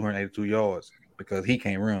throw for 282 yards because he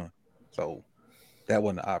can't run. So that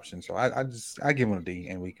wasn't an option. So I give him a D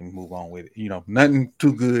and we can move on with it. Nothing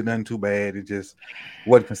too good, nothing too bad. It just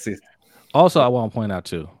wasn't consistent. Also, I want to point out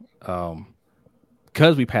too,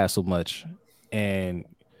 because we passed so much and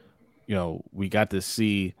we got to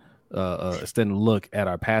see extended look at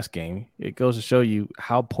our pass game. It goes to show you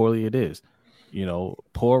how poorly it is.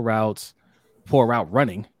 Poor route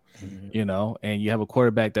running. Mm-hmm. And you have a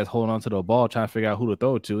quarterback that's holding on to the ball, trying to figure out who to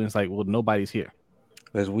throw it to. And it's like, well, nobody's here.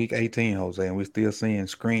 It's week 18, Jose, and we're still seeing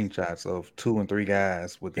screenshots of 2 and 3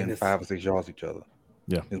 guys within 5 or 6 yards of each other.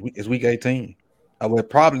 Yeah, it's week 18.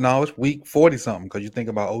 It's week 40 something because you think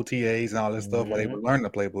about OTAs and all that stuff where they were learning the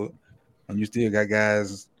playbook, and you still got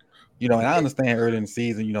guys. And I understand early in the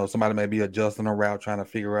season, somebody may be adjusting a route, trying to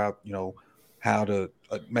figure out, how to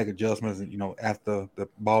make adjustments, after the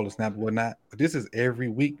ball is snapped and whatnot. But this is every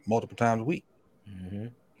week, multiple times a week. Mm-hmm.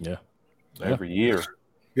 Yeah, every year.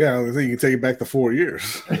 Yeah, I think you can take it back to 4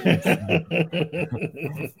 years.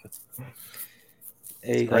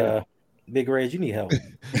 Hey, Big Reg, you need help.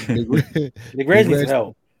 Big Reg needs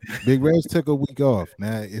help. Big Reg took a week off.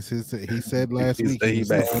 Now he said last week he's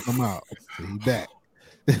back. Him out. So he back.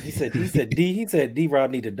 He said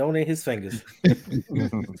D-Rob need to donate his fingers.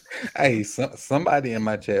 Hey, somebody in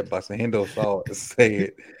my chat box, Hendo saw it,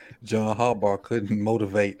 said John Harbaugh couldn't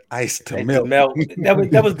motivate ice to melt.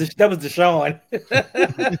 That was Deshaun.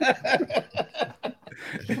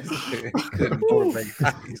 Couldn't motivate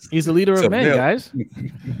ice. He's the leader of men, melt. guys.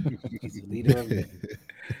 He's the leader of men.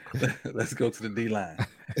 Let's go to the D line.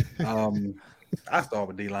 I start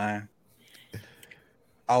with D line.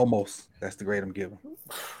 Almost. That's the grade I'm giving.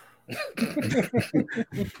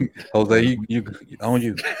 Jose, you on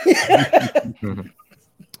you.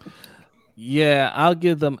 Yeah, I'll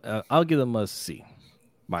give them a C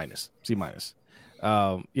minus.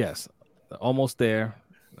 Yes, almost there.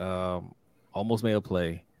 almost made a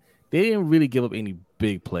play. They didn't really give up any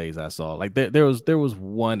big plays. I saw like there was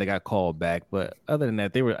one that got called back, but other than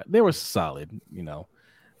that, they were solid. You know,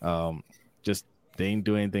 just they didn't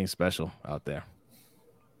do anything special out there.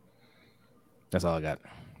 That's all I got.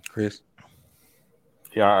 Chris.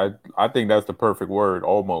 Yeah, I think that's the perfect word.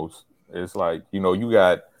 Almost, it's like you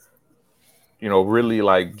got really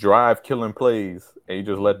like drive killing plays, and you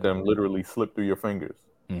just let them literally slip through your fingers.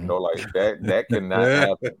 Like that cannot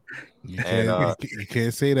happen. You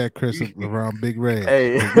can't say that, Chris, around Big Red.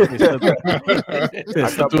 Hey, I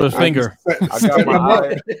got through a finger. I got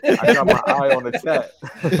my eye on the chat.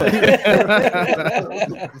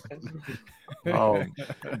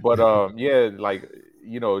 Yeah, like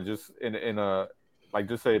just in a like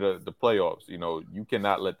just say the playoffs. You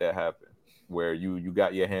cannot let that happen where you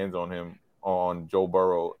got your hands on him on Joe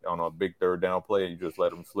Burrow on a big third down play and you just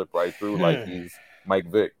let him slip right through like he's Mike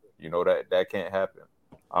Vick. That can't happen.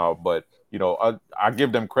 But I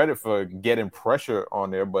give them credit for getting pressure on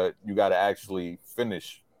there, but you got to actually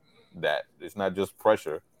finish that. It's not just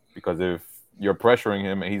pressure, because if you're pressuring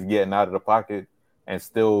him and he's getting out of the pocket and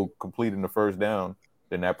still completing the first down,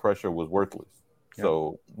 then that pressure was worthless. Yep.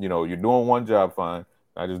 So you're doing one job fine.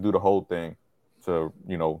 I just do the whole thing to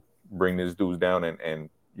bring these dudes down and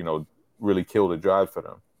really kill the drive for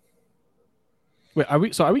them. Wait, are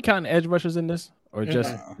we counting edge rushers in this, or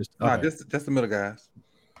just the middle guys?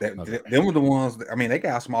 Them were the ones. They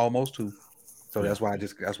got some almost too, so that's why I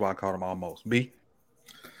called them almost. B.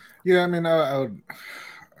 Yeah, I would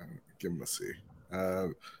give them a C.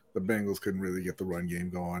 The Bengals couldn't really get the run game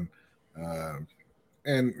going,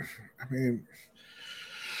 and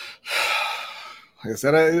like I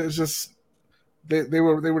said, it's just they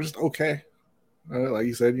were just okay. Like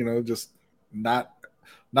you said, just not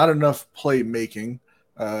enough play making,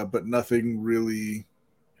 but nothing really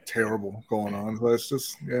terrible going on. So it's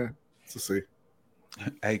just, it's a C.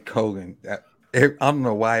 Hey, Kogan, I don't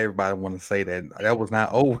know why everybody want to say that. That was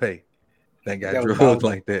not Oweh that got drugged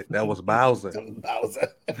like that. That was Bowser.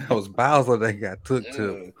 That was Bowser that got took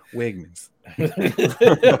to Wegmans.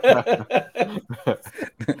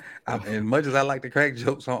 As much as I like to crack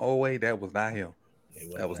jokes on Oweh, that was not him.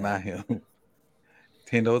 That was not him.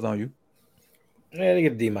 Tendo's on you. Yeah, they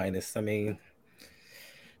get a D-.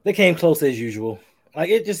 They came close as usual. Like,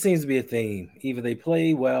 it just seems to be a theme. Either they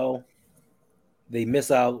play well, they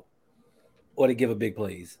miss out, or they give a big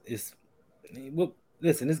plays.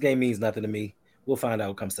 Listen, this game means nothing to me. We'll find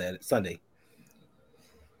out come Sunday.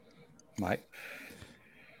 Mike?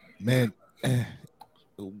 Man,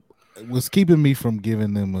 what's keeping me from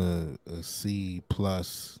giving them a C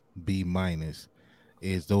plus B minus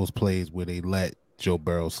is those plays where they let Joe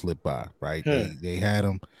Burrow slip by, right? They had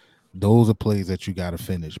him. Those are plays that you got to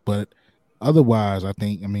finish. But otherwise, I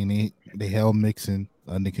think, they held Mixon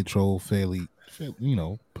under control fairly,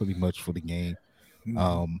 pretty much for the game.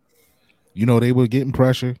 They were getting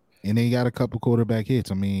pressure, and they got a couple quarterback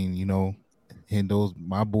hits. Hendo's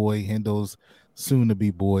my boy. Hendo's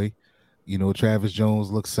soon-to-be boy. Travis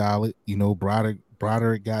Jones looked solid.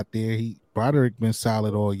 Broderick got there. Broderick been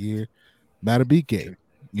solid all year. Matabike,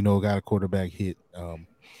 got a quarterback hit.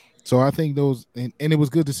 So I think those, and it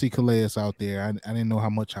was good to see Calais out there. I didn't know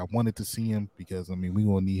how much I wanted to see him because, we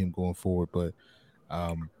going to need him going forward. But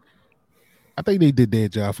I think they did their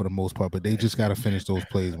job for the most part, but they just got to finish those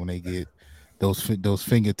plays when they get those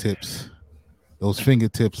fingertips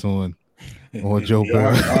on Joe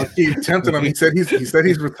Burrow. I'll keep tempting him. He said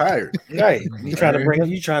he's retired. Right. You trying to bring him,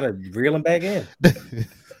 you trying to reel him back in.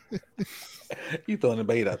 You throwing the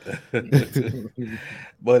bait out there.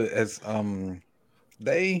 But as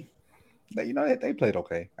they played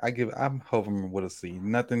okay. I'm hoping with a C.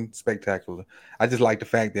 Nothing spectacular. I just like the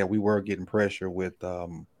fact that we were getting pressure with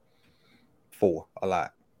 4 a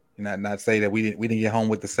lot. Not say that we didn't get home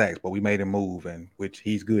with the sacks, but we made him move, and which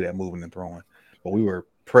he's good at moving and throwing. But we were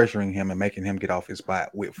pressuring him and making him get off his spot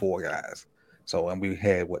with 4 guys. So, and we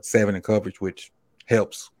had 7 in coverage, which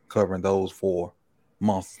helps covering those 4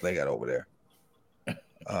 monsters they got over there.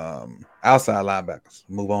 Outside linebackers,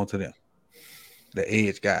 move on to them. The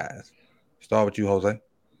edge guys. Start with you, Jose.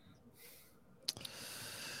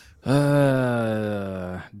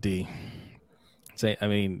 D.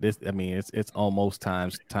 It's almost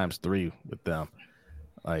times 3 with them.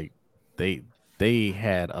 Like they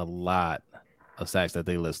had a lot of sacks that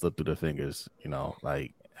they let slip through their fingers. The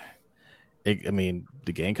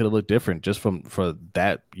game could have looked different just for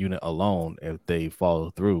that unit alone if they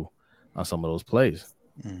follow through on some of those plays.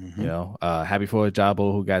 Mm-hmm. Happy for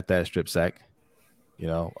Ajabo who got that strip sack.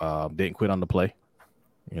 Didn't quit on the play.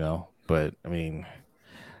 But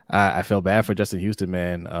I felt bad for Justin Houston,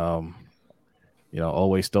 man.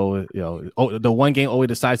 always stole it. The one game always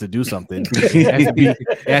decides to do something. It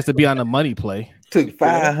has to be on the money play. Took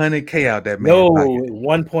 $500K out that man. No, pocket.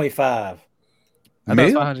 1.5. I thought it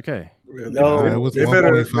was $500K. No, it was they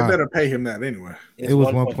 1.5. better pay him that anyway. It was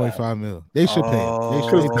 1.5 mil. They should pay him.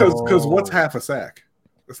 Because what's half a sack?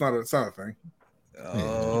 It's not a thing.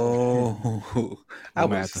 Oh, I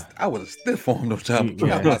would have stiff on those jobs.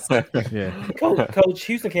 Yeah. Coach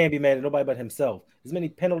Houston can't be mad at nobody but himself. As many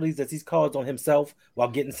penalties as he's caused on himself while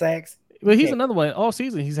getting sacks. But he's another one. All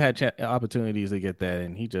season he's had opportunities to get that,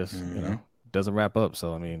 and he just doesn't wrap up.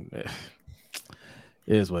 So I mean, it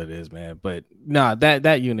is what it is, man. But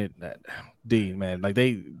that unit, that D, man, like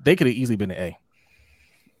they could have easily been an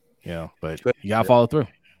A. But you gotta follow through.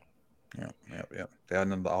 Yeah. They're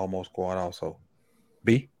another almost squad also.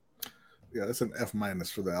 B. Yeah, that's an F-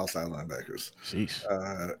 for the outside linebackers. Sheesh.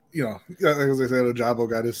 Like as I said, Ojabo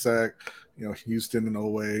got his sack. Houston and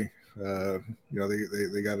Oweh.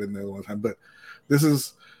 They got in there one time, but this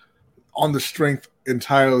is on the strength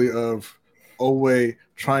entirely of Oweh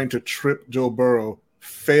trying to trip Joe Burrow,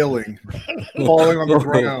 failing, falling on the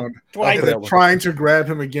ground, and then trying to grab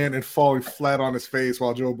him again and falling flat on his face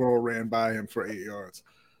while Joe Burrow ran by him for 8 yards.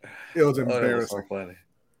 It was embarrassing. That was so funny.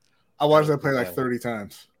 I watched that play like 30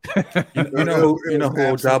 times. You know who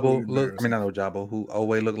Ojabo looked? I mean, not Ojabo. Who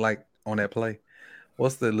Oweh looked like on that play?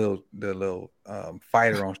 What's the little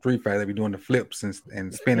fighter on Street Fighter that be doing the flips and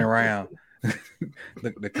spinning around?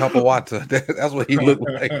 the Kapawata. That's what he looked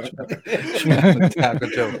like.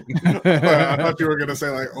 I thought you were gonna say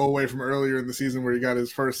like Oweh from earlier in the season where he got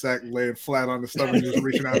his first sack laying flat on his stomach, just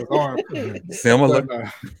reaching out his arm. Similar.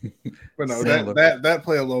 But no, that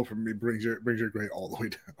play alone for me brings your grade all the way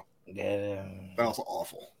down. Yeah, that was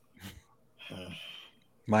awful.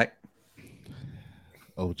 Mike.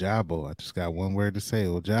 Ojabo. I just got one word to say.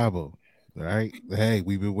 Ojabo. Right? Hey,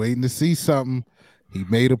 we've been waiting to see something. He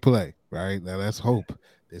made a play. Right? Now let's hope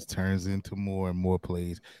this turns into more and more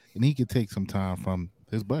plays, and he can take some time from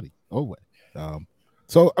his buddy Oweh.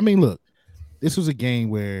 So I mean, look, this was a game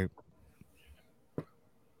where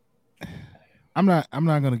I'm not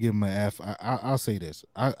gonna give him an F. I'll say this.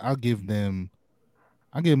 I'll give them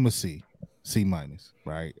a C minus.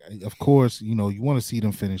 Right? Of course, you want to see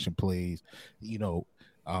them finishing plays.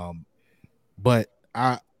 But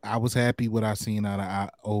I was happy what I seen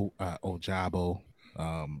out of Ojabo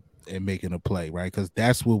and making a play, right? Because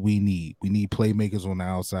that's what we need. We need playmakers on the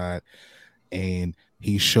outside, and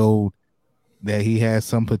he showed that he has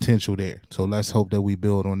some potential there. So let's hope that we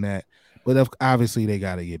build on that. But obviously they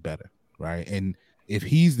got to get better, right? And if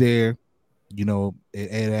he's there,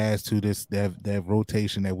 it adds to that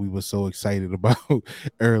rotation that we were so excited about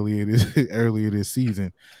earlier this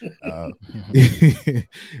season.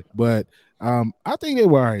 But I think they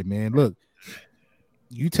were all right, man. Look,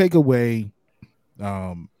 you take away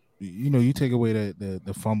the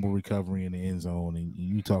fumble recovery in the end zone, and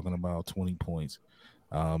you talking about 20 points.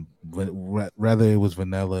 Whether it was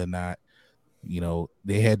vanilla or not,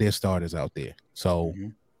 they had their starters out there. So,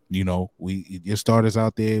 your starters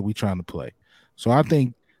out there, we trying to play. So I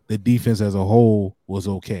think the defense as a whole was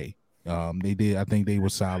okay. They did. I think they were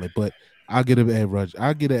solid, but I'll get an edge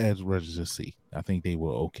rush to C. I think they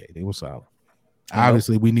were okay. They were solid.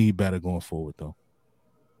 Obviously, we need better going forward, though.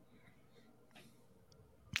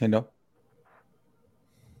 Look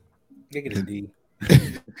at the D. Look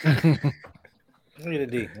at the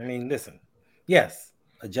D. I mean, listen. Yes,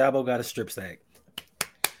 Ojabo got a strip sack.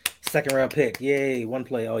 Second round pick. Yay, one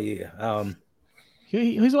play. Oh yeah.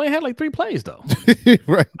 He's only had like 3 plays though.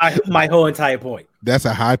 Right. My whole entire point. That's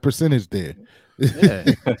a high percentage there. Yeah.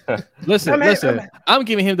 Listen. I'm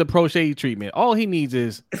giving him the Pro Shady treatment. All he needs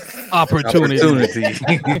is opportunity.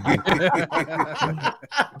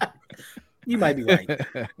 You might be right.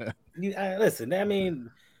 Listen, I mean,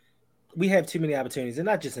 we have too many opportunities, and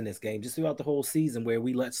not just in this game, just throughout the whole season where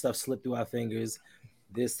we let stuff slip through our fingers.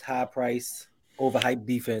 This high price, overhyped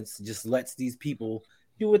defense just lets these people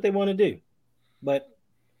do what they want to do. But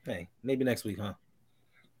hey, maybe next week, huh?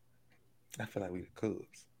 I feel like we the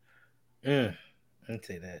Cubs. I'd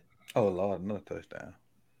say that. Oh Lord, another touchdown.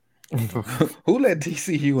 Who let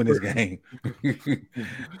TCU in this game?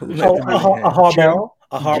 A hard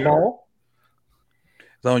ball.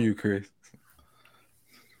 It's on you, Chris.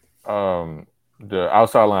 The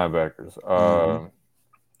outside linebackers.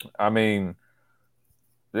 I mean,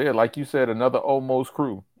 yeah, like you said, another almost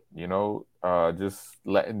crew. Just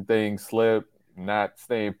letting things slip, not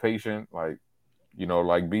staying patient. Like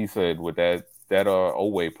B said with that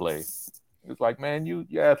Oweh play. It's like, man,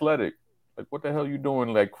 you're athletic. Like, what the hell you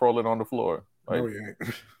doing? Like crawling on the floor? Like,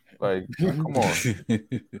 come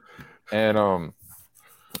on.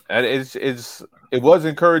 And it was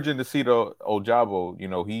encouraging to see the Ojabo. You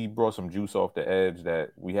know, he brought some juice off the edge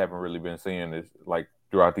that we haven't really been seeing this like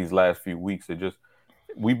throughout these last few weeks.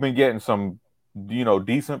 We've been getting some,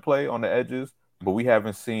 decent play on the edges, but we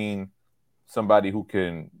haven't seen somebody who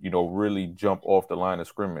can, really jump off the line of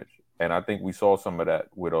scrimmage. And I think we saw some of that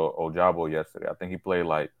with Ojabo yesterday. I think he played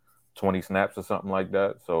like 20 snaps or something like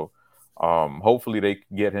that. So hopefully they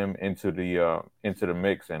can get him into the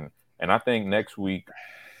mix. And I think next week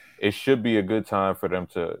it should be a good time for them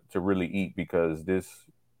to really eat, because the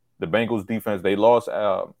Bengals defense, they lost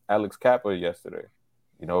Alex Kappa yesterday,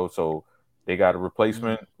 so they got a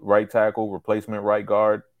replacement right tackle, replacement right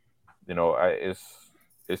guard.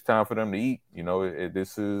 It's time for them to eat.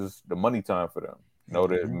 This is the money time for them.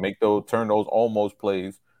 To turn those almost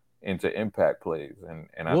plays into impact plays. And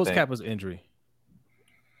what was Kappa's injury?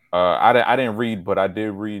 I didn't read, but I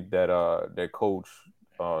did read that their coach,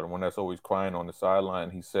 the one that's always crying on the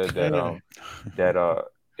sideline, he said that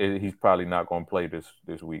he's probably not going to play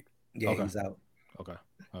this week. Yeah, he's out. Okay.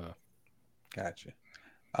 Gotcha.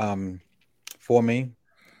 For me,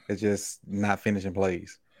 it's just not finishing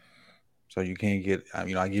plays. So you can't get.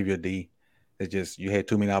 I give you a D. It's just you had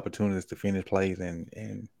too many opportunities to finish plays,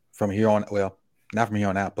 and from here on, well, not from here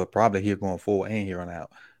on out, but probably here going forward and here on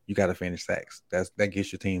out, you got to finish sacks. That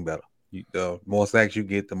gets your team better. The more sacks you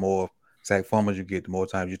get, the more sack fumbles you get, the more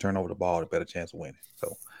times you turn over the ball, the better chance of winning.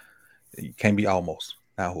 So you can't be almost,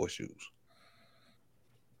 not horseshoes.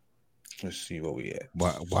 Let's see what we at.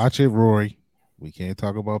 Watch it, Rory. We can't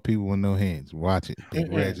talk about people with no hands. Watch it.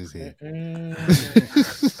 Big Reg is here.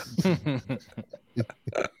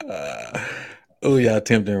 Oh, y'all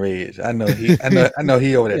tempting Reg. I know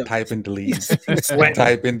he over there typing delete.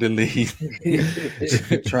 Typing delete.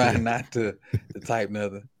 Trying not to type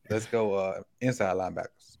nothing. Let's go inside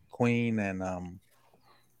linebackers. Queen and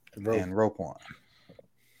Roquan.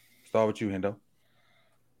 Start with you, Hendo.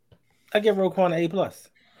 I give Roquan an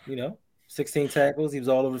A+. 16 tackles. He was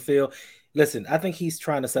all over the field. Listen, I think he's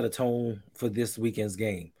trying to set a tone for this weekend's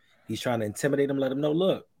game. He's trying to intimidate him, let him know,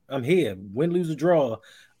 look, I'm here. Win, lose, or draw,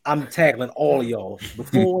 I'm tackling all of y'all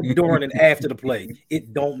before, during, and after the play.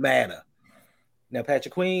 It don't matter. Now,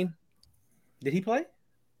 Patrick Queen, did he play?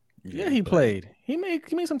 Yeah, he played. He made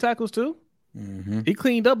some tackles too. Mm-hmm. He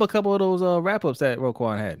cleaned up a couple of those wrap-ups that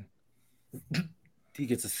Roquan had. He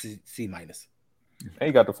gets a C-. And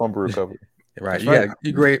he got the fumble recovery. Right.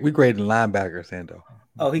 We grading linebackers, Hendo.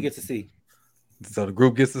 Oh, he gets a C. So the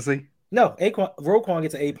group gets a C? No, Roquan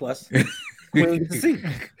gets an A+. Queen gets a C.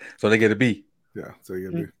 So they get a B. Yeah, so you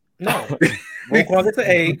get a B. No. Roquan gets an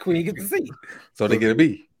A, Queen gets a C. So they get a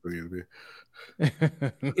B. So you get a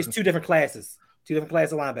B. It's two different classes. Two different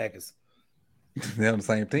classes of linebackers. They're on the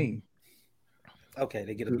same team. Okay,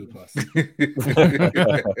 they get a B+.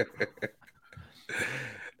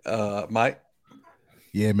 Mike?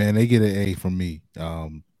 Yeah, man, they get an A from me.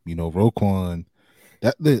 Roquan.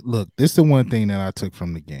 Look, this is the one thing that I took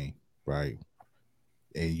from the game, right?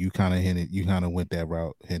 And you kind of went that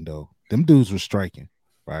route, Hendo. Them dudes were striking,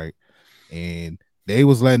 right? And they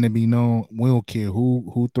was letting it be known, we don't care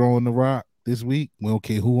who throwing the rock this week. We don't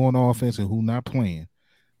care who on offense and who not playing.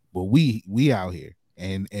 But we out here.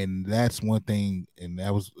 And that's one thing, and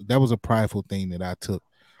that was a prideful thing that I took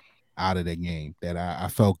out of the game that I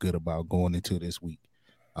felt good about going into this week.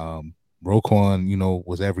 Roquan,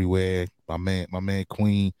 was everywhere. My man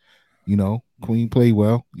Queen, Queen played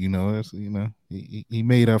well. He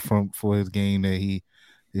made up for his game that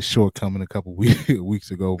his shortcoming a couple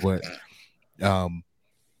weeks ago. But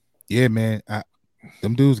yeah, man,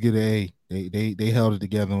 them dudes get an A. They held it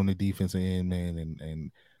together on the defensive end, man,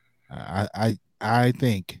 and I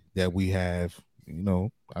think that we have,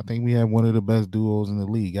 I think we have one of the best duos in the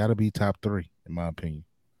league. Got to be top 3, in my opinion.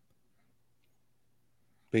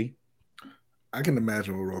 B. I can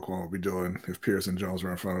imagine what Roquan would be doing if Pierce and Jones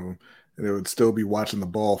were in front of him, and they would still be watching the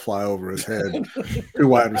ball fly over his head, 2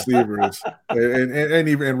 wide receivers, and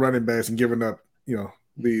even running backs, and giving up,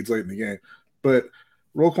 leads late in the game. But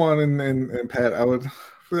Roquan and Pat, I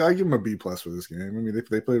give them a B+ for this game. I mean,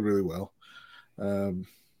 they played really well.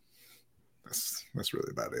 That's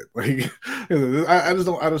really about it. Like, I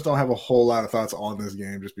just don't have a whole lot of thoughts on this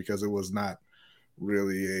game, just because it was not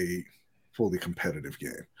really a fully competitive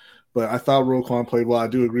game. But I thought Roquan played well. I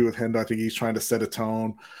do agree with Hendo. I think he's trying to set a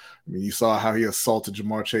tone. I mean, you saw how he assaulted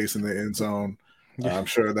Jamar Chase in the end zone. I'm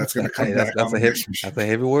sure that's going to come back. That's a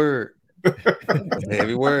heavy word. That's a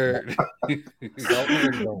heavy word.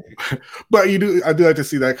 But I do like to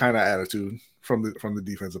see that kind of attitude from the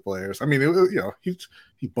defensive players. I mean,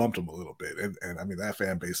 he bumped him a little bit, and I mean that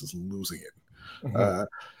fan base is losing it. Mm-hmm.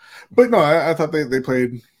 But no, I thought they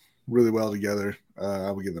played really well together.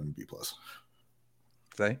 I would give them a B+.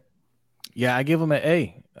 Say, Yeah, I give him an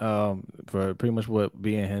A for pretty much what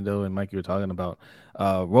B and Hendo and Mike you were talking about.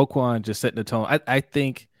 Roquan just setting the tone. I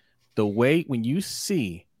think the way when you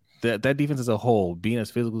see that defense as a whole being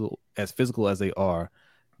as physical as they are,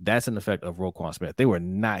 that's an effect of Roquan Smith. They were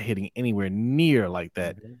not hitting anywhere near like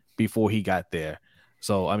that before he got there.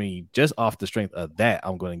 So, I mean, just off the strength of that,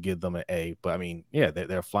 I'm going to give them an A. But, I mean, yeah,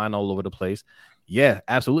 they're flying all over the place. Yeah,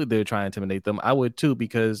 absolutely, they're trying to intimidate them. I would, too,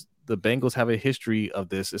 because the Bengals have a history of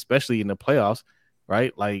this, especially in the playoffs,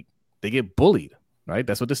 right? Like, they get bullied, right?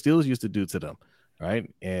 That's what the Steelers used to do to them,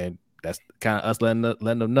 right? And that's kind of us letting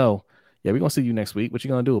them know, yeah, we're going to see you next week. What you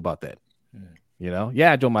going to do about that? You know?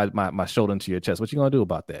 Yeah, I drove my shoulder into your chest. What you going to do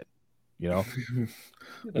about that? You know?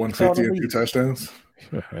 150 and 2 touchdowns.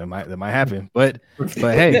 That might happen, but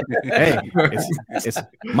hey, it's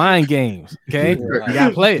mind games. Okay, you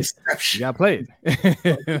gotta play it. You gotta play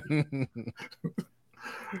it.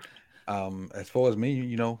 As far as me,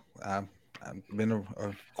 you know, I've been a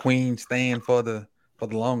Queen stand for the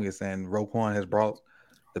longest, and Roquan has brought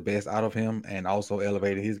the best out of him and also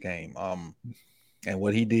elevated his game. And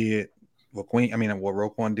what he did, what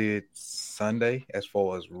Roquan did Sunday, as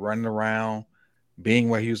far as running around, being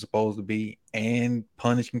where he was supposed to be, and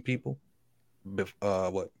punishing people,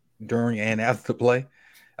 during and after the play.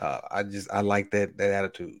 I like that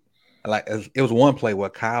attitude. It was one play where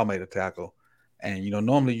Kyle made a tackle, and you know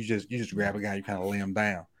normally you just grab a guy, you kind of lay him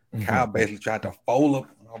down. Mm-hmm. Kyle basically tried to fold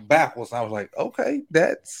up backwards. I was like, okay,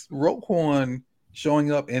 that's Roquan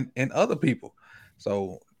showing up in other people.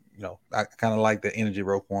 So you know I kind of like the energy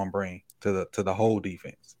Roquan bring to the whole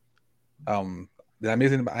defense. Did I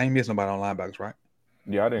miss anybody? I ain't missing nobody on linebackers, right?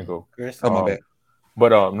 Yeah, I didn't go. Chris? Oh, my bad.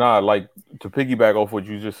 But like to piggyback off what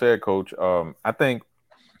you just said, Coach. I think,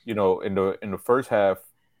 you know, in the first half,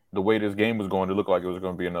 the way this game was going, it looked like it was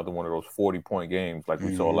going to be another one of those 40-point games like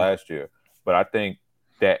we saw last year. But I think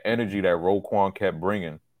that energy that Roquan kept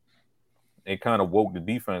bringing, it kind of woke the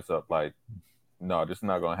defense up. Like, no, this is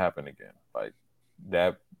not going to happen again. Like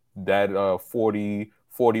that 40,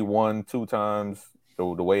 41 two times, the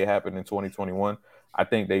way it happened in 2021. I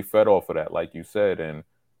think they fed off of that, like you said, and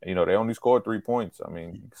you know they only scored 3 points. I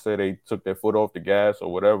mean, you could say they took their foot off the gas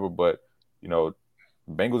or whatever, but you know,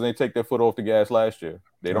 Bengals ain't take their foot off the gas last year.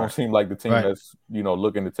 They don't seem like the team that's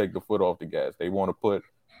looking to take the foot off the gas. They want to put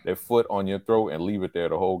their foot on your throat and leave it there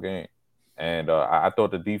the whole game. And I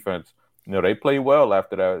thought the defense, they played well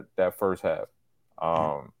after that first half.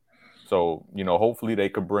 So hopefully they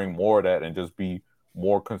could bring more of that and just be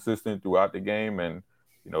more consistent throughout the game, and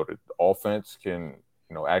the offense can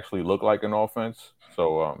actually look like an offense.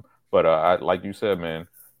 So but I, like you said, man,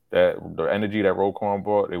 that the energy that Roquan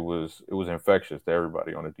brought, it was infectious to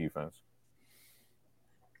everybody on the defense.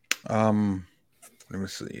 Let me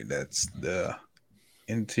see. That's the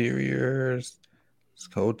interiors. Let's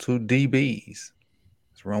go to DBs.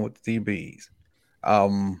 Let's run with the DBs.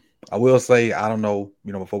 I will say, I don't know,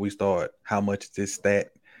 before we start, how much this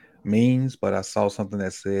stat means, but I saw something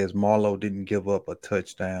that says Marlowe didn't give up a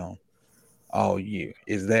touchdown all year.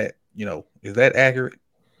 Is that accurate?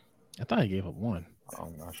 I thought he gave up one.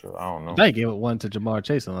 I'm not sure. I don't know. I thought he gave up one to Jamar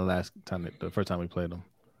Chase on the first time we played him.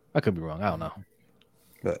 I could be wrong. I don't know.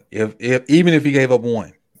 But even if he gave up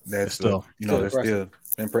one, that's still that's still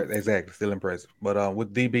impressive. Exactly, still impressive. But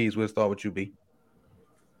with DBs, we'll start with you, B.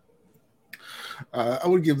 I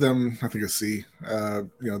would give them, I think, a C.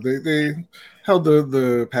 They held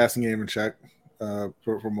the passing game in check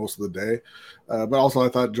for most of the day, but also I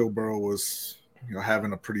thought Joe Burrow was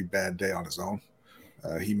having a pretty bad day on his own.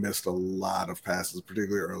 He missed a lot of passes,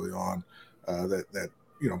 particularly early on, that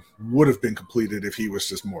would have been completed if he was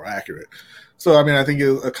just more accurate. So I mean, I think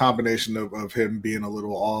a combination of him being a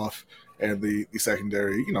little off and the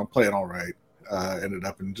secondary, playing all right, ended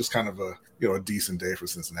up in just kind of a decent day for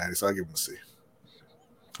Cincinnati. So I give him a C.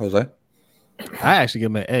 Jose? I actually give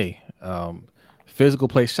him an A. Physical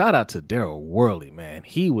play. Shout out to Daryl Worley, man.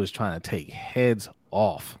 He was trying to take heads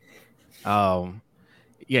off.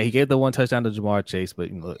 Yeah, he gave the one touchdown to Jamar Chase, but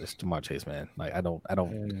it's Jamar Chase, man. Like I don't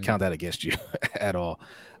count that against you at all.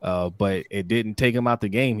 But it didn't take him out the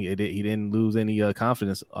game. He didn't lose any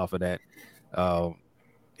confidence off of that.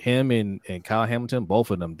 Him and Kyle Hamilton, both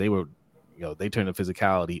of them, they were, they turned the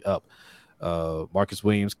physicality up. Marcus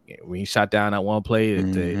Williams, when he shot down that one play,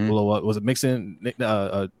 they blow up. Was it Mixon?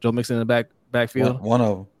 Joe Mixon in the backfield? One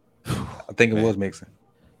of them. I think it was Mixon.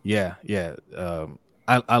 Yeah.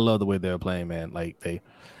 I love the way they were playing, man. Like they,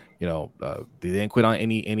 they didn't quit on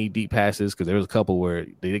any deep passes because there was a couple where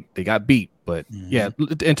they got beat. But yeah,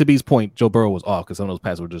 and to B's point, Joe Burrow was off because some of those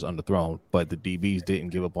passes were just underthrown. But the DBs didn't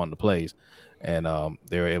give up on the plays, and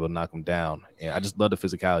they were able to knock them down. And I just love the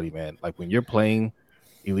physicality, man. Like when you're playing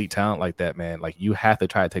elite talent like that, man, like you have to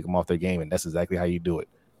try to take them off their game, and that's exactly how you do it.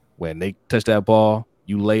 When they touch that ball,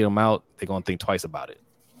 you lay them out, they're gonna think twice about it.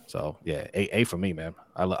 So yeah, A for me, man.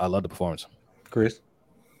 I love the performance. Chris.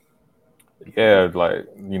 Yeah, like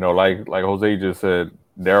Jose just said,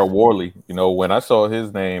 Daryl Worley. When I saw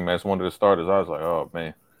his name as one of the starters, I was like, oh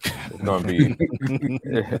man,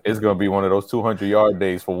 it's gonna be one of those 200-yard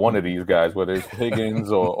days for one of these guys, whether it's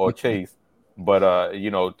Higgins or Chase. But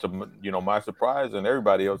to my surprise and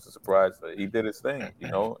everybody else's surprise, he did his thing.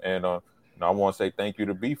 And I want to say thank you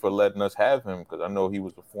to B for letting us have him because I know he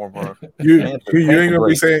was a former. You ain't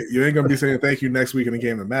gonna be saying thank you next week in the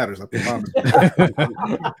game that matters. I promise.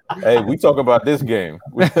 Hey, we talk about this game.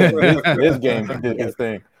 this game did his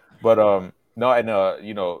thing, but no,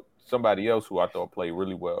 and somebody else who I thought played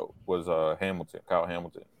really well was Kyle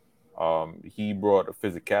Hamilton. He brought a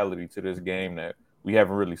physicality to this game that we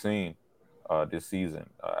haven't really seen this season.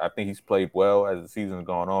 I think he's played well as the season's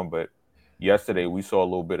gone on, but yesterday we saw a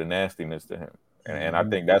little bit of nastiness to him, and I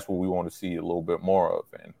think that's what we want to see a little bit more of.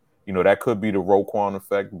 And that could be the Roquan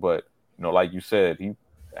effect, but like you said, he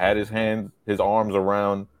had his arms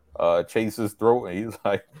around Chase's throat, and he's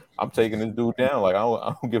like, "I'm taking this dude down. Like I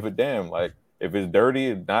don't give a damn. Like if it's dirty,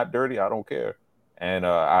 it's not dirty. I don't care." And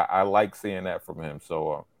I like seeing that from him.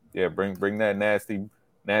 So yeah, bring that nasty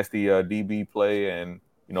DB play, and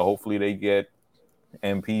hopefully they get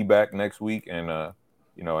MP back next week, and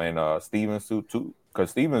Stevens too,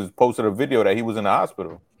 because Stevens posted a video that he was in the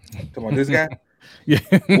hospital. Come on, this guy. Yeah.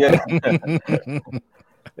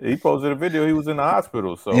 He posted a video. He was in the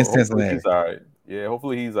hospital, so hopefully he's all right. Yeah,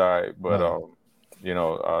 hopefully he's all right. But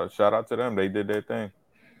shout out to them. They did their thing.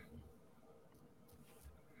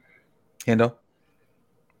 Hendo.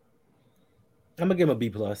 I'm gonna give him a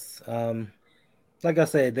B+. Like I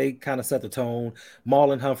said, they kind of set the tone.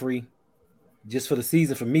 Marlon Humphrey, just for the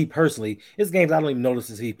season, for me personally, his games I don't even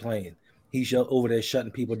notice as he's playing. He's over there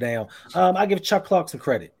shutting people down. I give Chuck Clark some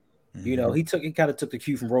credit. He kind of took the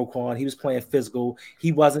cue from Roquan. He was playing physical.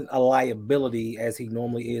 He wasn't a liability as he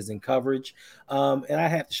normally is in coverage. And I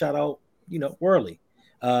have to shout out, Worley.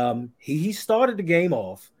 He started the game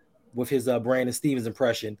off with his Brandon Stevens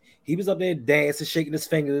impression. He was up there dancing, shaking his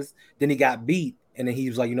fingers. Then he got beat. And then he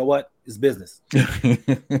was like, you know what? It's business.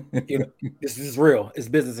 This is real. It's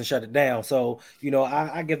business, and shut it down. So,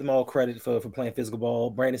 I give them all credit for playing physical ball.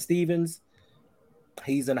 Brandon Stevens,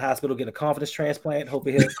 he's in the hospital getting a confidence transplant.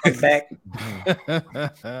 Hopefully he'll come back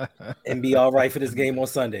and be all right for this game on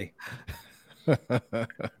Sunday.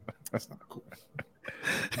 That's not cool.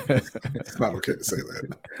 It's not okay to say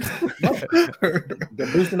that.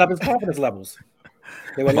 They're boosting up his confidence levels.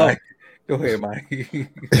 They were low. Go ahead, Mike.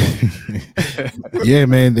 Yeah,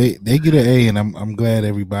 man, they get an A, and I'm glad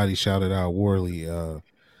everybody shouted out Worley.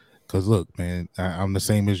 Cause look, man, I'm the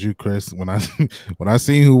same as you, Chris. When I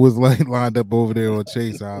seen who was lined up over there on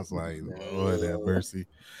Chase, I was like, Lord have mercy.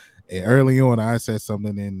 And early on, I said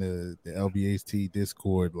something in the LBHT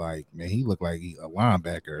Discord, like, man, he looked like a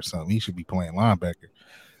linebacker or something. He should be playing linebacker.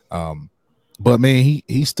 But man,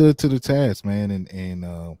 he stood to the task, man, and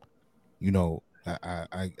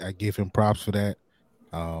I give him props for that.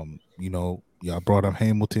 Y'all brought up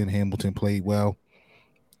Hamilton. Hamilton played well.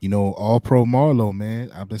 All pro Marlowe,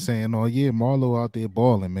 man. I've been saying all year, Marlowe out there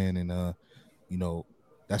balling, man. And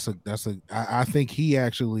I think he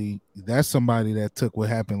actually, that's somebody that took what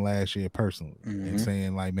happened last year personally and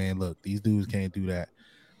saying like, man, look, these dudes can't do that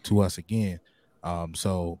to us again.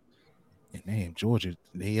 So damn, Georgia,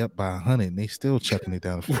 they up by 100 and they still chucking it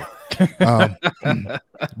down the field.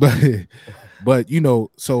 But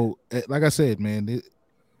so like I said, man,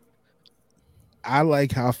 I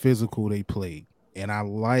like how physical they played, and I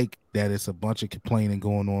like that it's a bunch of complaining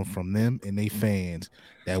going on from them and they fans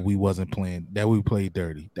that we wasn't playing, that we played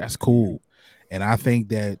dirty. That's cool, and I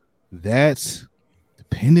think that's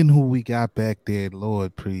depending who we got back there.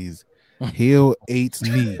 Lord, please. Hill 8's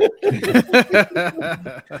knee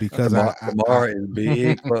because Lamar is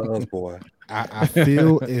big for us, boy. I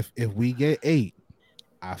feel if we get 8,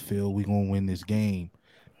 I feel we're gonna win this game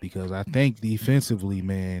because I think defensively,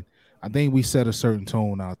 man, I think we set a certain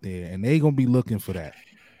tone out there, and they gonna be looking for that.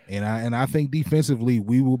 And I think defensively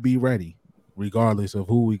we will be ready, regardless of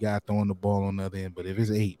who we got throwing the ball on the other end. But if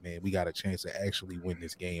it's 8, man, we got a chance to actually win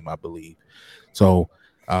this game, I believe. So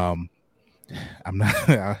I'm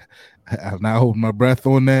not holding my breath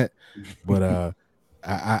on that, but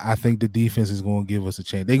I think the defense is going to give us a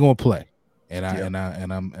chance. They're going to play, and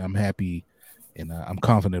I'm happy, and I'm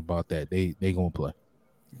confident about that. They gonna play.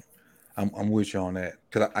 I'm with you on that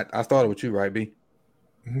because I started with you, right, B?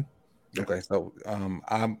 Mhm. Okay, so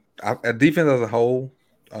I'm a defense as a whole,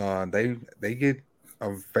 they get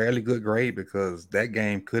a fairly good grade because that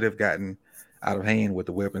game could have gotten out of hand with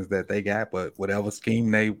the weapons that they got, but whatever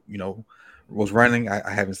scheme they was running,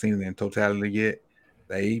 I haven't seen it in totality yet.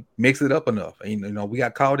 They mix it up enough, and we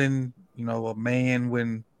got caught in a man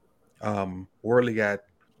when Worley got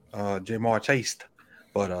Jamar chased,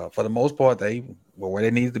 but for the most part they were where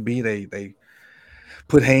they needed to be. They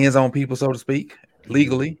put hands on people, so to speak,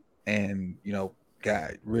 legally, and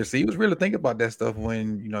God, receivers really think about that stuff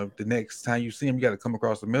when the next time you see him, you got to come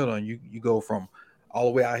across the middle, and you go from all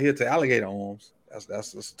the way out here to alligator arms.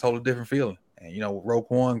 That's a totally different feeling. And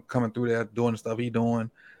Roquan coming through there doing the stuff he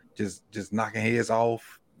doing, just knocking heads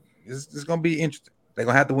off. It's gonna be interesting. They're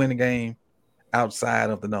gonna have to win the game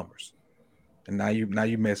outside of the numbers. And now you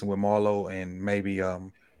messing with Marlowe and maybe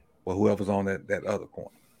whoever's on that other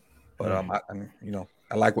corner. But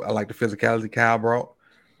I like the physicality Kyle brought.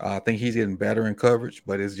 I think he's getting better in coverage,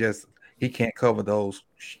 but it's just he can't cover those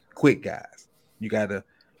quick guys. You gotta,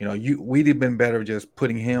 we'd have been better just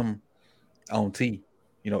putting him on T,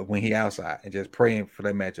 when he outside and just praying for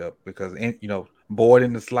that matchup because Boyd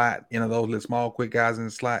in the slot, those little small quick guys in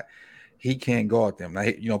the slot, he can't guard them.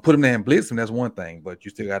 Now, put him there and blitz him, that's one thing, but you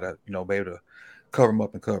still gotta, be able to cover him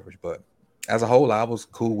up in coverage. But as a whole, I was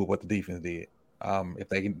cool with what the defense did. If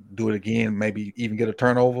they can do it again, maybe even get a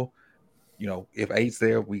turnover. If 8's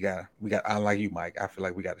there, we got. I like you, Mike. I feel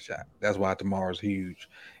like we got a shot. That's why tomorrow's huge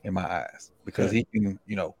in my eyes because he can,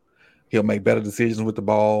 he'll make better decisions with the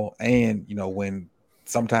ball, and when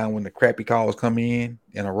the crappy calls come in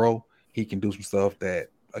a row, he can do some stuff that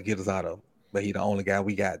get us out of it. But he's the only guy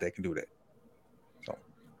we got that can do that.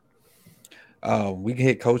 So we can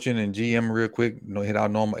hit coaching and GM real quick. Hit our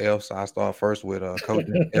normal F's. So I start first with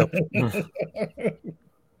coaching F.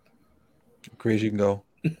 Chris, you can go.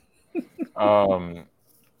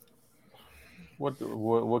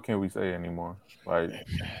 What can we say anymore? Like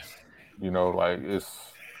it's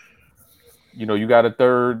you got a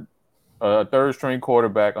third string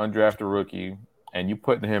quarterback, undrafted rookie, and you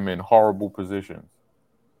putting him in horrible positions.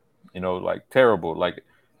 Like terrible. Like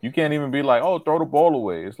you can't even be like, oh, throw the ball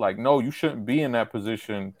away. It's like, no, you shouldn't be in that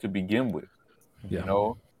position to begin with.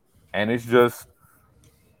 Yeah. And it's just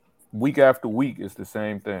week after week, it's the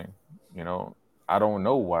same thing. I don't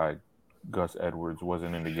know why Gus Edwards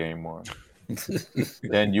wasn't in the game more.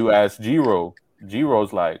 Then you ask Giro.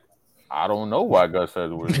 Giro's like, I don't know why Gus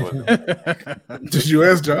Edwards wasn't. Did you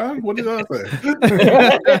ask John? What did I say?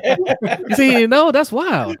 See, that's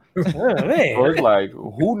wild. Oh, man. So it's like,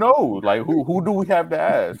 who knows? Like, who do we have to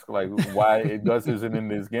ask? Like, why Gus isn't in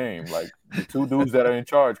this game? Like, the two dudes that are in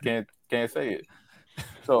charge can't say it.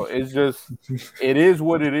 So it's just, it is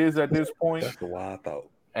what it is at this point. That's the wild thought.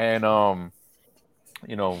 And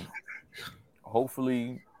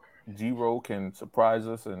hopefully Giro can surprise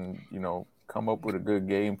us and come up with a good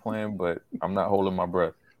game plan. But I'm not holding my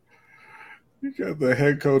breath. You got the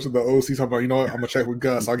head coach of the OC talking about, I'm gonna check with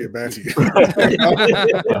Gus. I'll get back to you.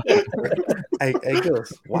 hey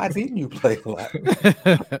Gus, why didn't you play a lot?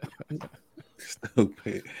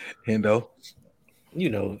 Stupid, Hendo.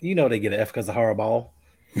 They get an F because of Harbaugh.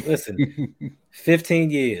 Listen,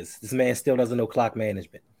 15 years. This man still doesn't know clock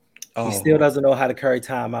management. He still doesn't know how to carry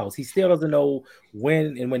timeouts. He still doesn't know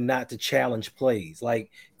when and when not to challenge plays. Like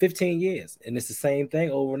 15 years. And it's the same thing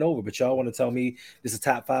over and over. But y'all want to tell me this is a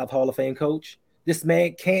top 5 Hall of Fame coach? This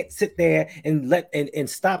man can't sit there and and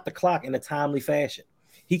stop the clock in a timely fashion.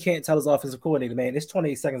 He can't tell his offensive coordinator, man, it's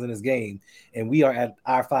 28 seconds in this game, and we are at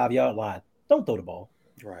our 5-yard line. Don't throw the ball.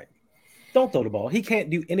 Right. Don't throw the ball. He can't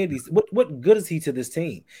do any of these. What good is he to this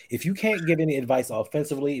team? If you can't give any advice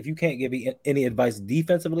offensively, if you can't give any advice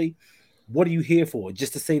defensively, what are you here for?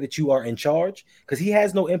 Just to say that you are in charge? Because he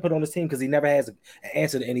has no input on his team because he never has an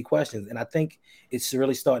answer to any questions. And I think it's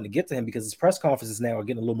really starting to get to him because his press conferences now are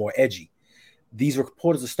getting a little more edgy. These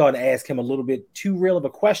reporters are starting to ask him a little bit too real of a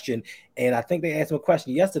question. And I think they asked him a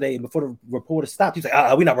question yesterday, and before the reporter stopped, he's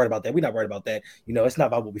like, we're not worried about that. We're not worried about that. It's not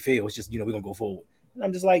about what we feel. It's just, we're going to go forward. And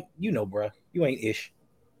I'm just like, bro, you ain't ish.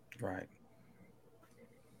 Right.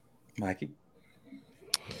 Mikey.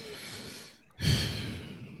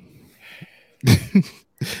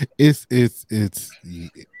 It's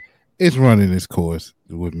running its course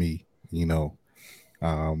with me,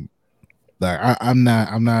 like I'm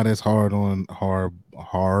not as hard on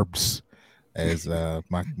Harbs as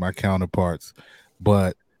my counterparts,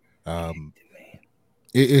 but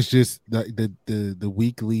It's just the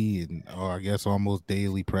weekly and or I guess almost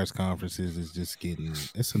daily press conferences is just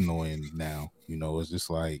it's annoying now. It's just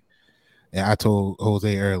like, and I told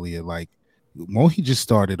Jose earlier, like, won't he just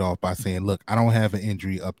start it off by saying, "Look, I don't have an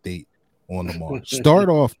injury update on Lamar." Start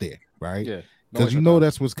off there, right? Yeah, Because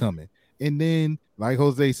that's what's coming. And then, like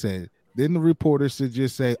Jose said, then the reporter should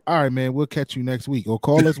just say, "All right, man, we'll catch you next week, or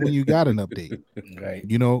call us when you got an update." Right.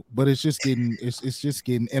 But it's just getting, it's just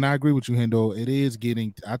getting, and I agree with you, Hendo.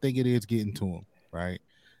 I think it is getting to him, right?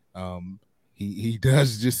 He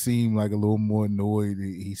does just seem like a little more annoyed.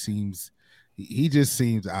 He just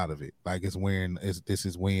seems out of it. Like this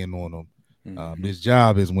is weighing on him. This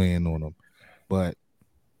job is weighing on him, but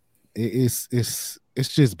it's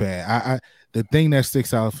just bad. The thing that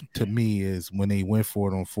sticks out to me is when they went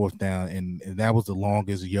for it on 4th down, and that was the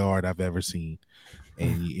longest yard I've ever seen.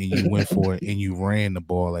 And you went for it and you ran the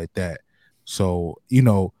ball like that. So,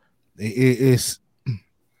 it's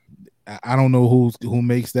I don't know who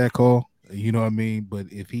makes that call, you know what I mean? But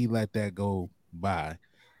if he let that go by,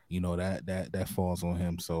 that falls on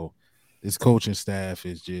him. So this coaching staff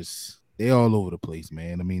is just, they all over the place,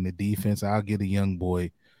 man. I mean, the defense, I'll give the young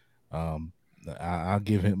boy, I'll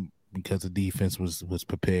give him, because the defense was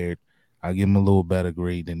prepared, I'll give him a little better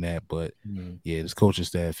grade than that. But yeah, this coaching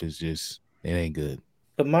staff is just, it ain't good.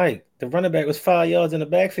 But Mike, the running back was 5 yards in the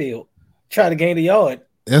backfield, trying to gain the yard.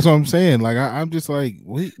 That's what I'm saying. Like I'm just like,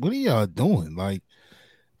 what are y'all doing? Like,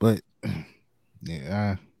 but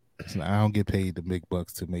yeah, I don't get paid the big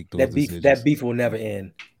bucks to make those decisions. That beef will never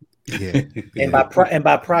end. Yeah, and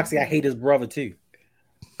by proxy, I hate his brother too.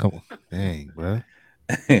 Come on, dang, bro.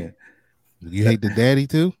 You hate the daddy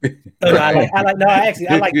too? No, I like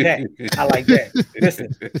that. I like that.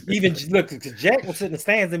 Listen, even look, because Jack will sit in the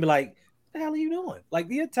stands and be like, "What the hell are you doing?" Like,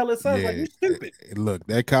 he'll tell his son, like, "You stupid." Look,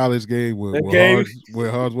 that college game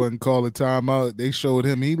where Hards wasn't calling timeout, they showed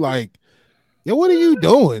him. He like, "Yo, what are you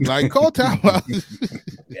doing? Like, call timeout."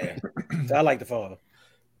 Yeah, so I like the father.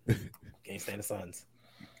 Can't stand the sons.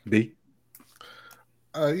 D.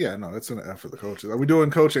 Yeah, no, it's an F for the coaches. Are we doing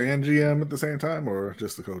coach and GM at the same time, or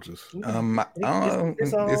just the coaches?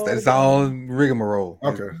 It's all rigmarole.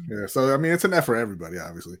 Okay, yeah. So I mean, it's an F for everybody,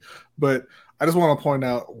 obviously, but I just want to point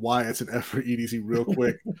out why it's an F for EDC real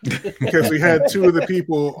quick, because we had 2 of the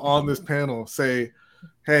people on this panel say,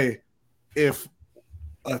 "Hey, if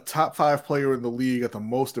a top 5 player in the league at the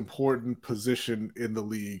most important position in the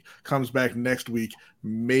league comes back next week,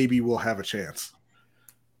 maybe we'll have a chance."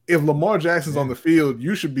 If Lamar Jackson's on the field,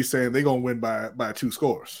 you should be saying they're gonna win by 2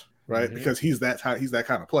 scores, right? Mm-hmm. Because he's that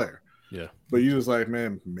kind of player. Yeah. But you just like,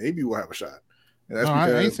 man, maybe we'll have a shot. And that's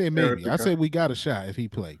I ain't say maybe. I said we got a shot if he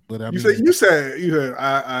play. But I mean, you said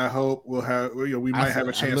I hope we'll have. We might have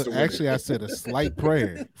a chance. I said a slight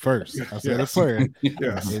prayer first. I said a prayer.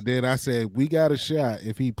 Yes. And then I said we got a shot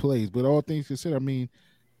if he plays. But all things considered, I mean,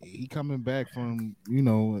 he coming back from a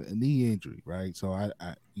knee injury, right? So I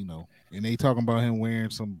and they talking about him wearing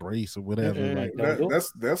some brace or whatever. Mm-hmm. Like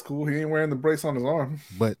that's cool. He ain't wearing the brace on his arm.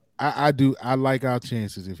 But I like our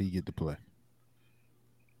chances if he get to play.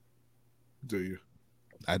 Do you?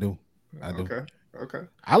 I do. Okay.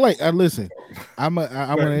 I listen. I want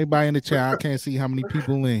everybody in the chat. I can't see how many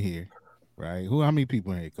people in here, right? How many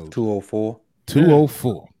people in here, Coach? 204.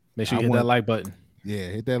 204. Make sure you hit that like button. Yeah,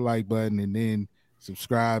 hit that like button and then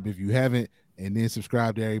subscribe if you haven't, and then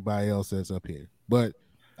subscribe to everybody else that's up here. But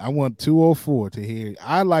I want 204 to hear.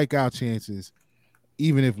 I like our chances,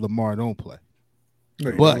 even if Lamar don't play.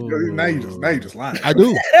 But now you just lying. I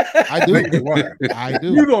do. I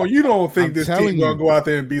do. You don't think this team gonna go out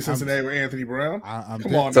there and beat Cincinnati with Anthony Brown?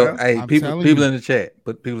 Come on. So hey, people in the chat.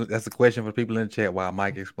 But people, that's a question for people in the chat while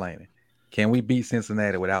Mike explaining. Can we beat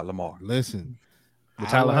Cincinnati without Lamar? Listen. With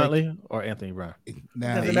Tyler Huntley or Anthony Brown?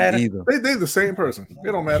 Doesn't matter. They're the same person.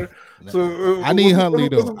 It don't matter. So I need Huntley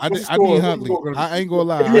though. I need Huntley. I ain't gonna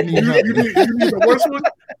lie. I need Huntley. You need the worst one?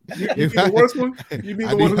 You need the worst one? You need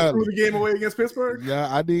the one who threw the game away against Pittsburgh?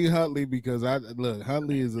 Yeah, I need Huntley because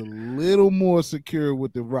Huntley is a little more secure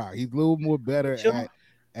with the rock. He's a little more better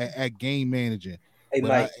at game managing. Hey,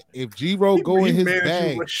 Mike. If G-Ro go in his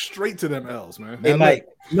bag, straight to them L's, man. Hey, Mike.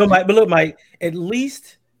 No, Mike. But look, Mike. At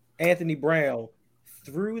least Anthony Brown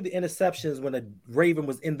threw the interceptions when a Raven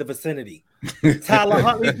was in the vicinity. Tyler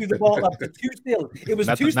Huntley threw the ball up to 2 Steelers. It was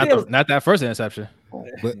not 2 Steelers. Not that first interception.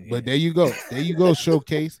 But there you go. There you go,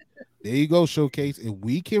 Showcase. There you go, Showcase. If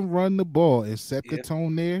we can run the ball and set the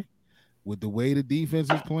tone there with the way the defense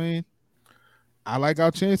is playing, I like our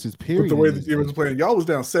chances, period. With the way the defense is playing. Y'all was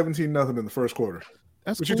down 17-0 in the first quarter.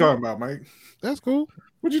 That's what cool. You talking about, Mike? That's cool.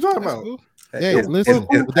 What you talking about? Cool. Hey, listen.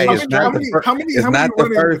 It's not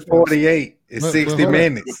the first 48. It's 60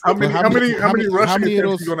 minutes. How many rushing many of attempts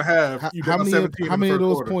those you gonna have? How many of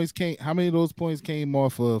those points came? How many of those points came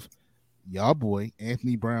off of y'all boy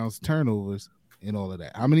Anthony Brown's turnovers and all of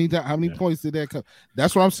that? How many points did that come?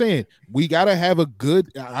 That's what I'm saying. We gotta have a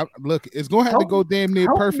good look. It's gonna have to go damn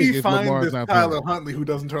near perfect. If Lamar's not playing. Tyler Huntley who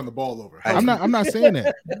doesn't turn the ball over. I'm not saying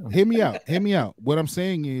that. Hear me out. What I'm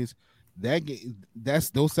saying is that's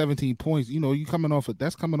those 17 points. You know, coming off of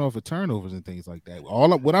turnovers and things like that.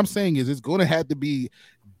 What I'm saying is it's going to have to be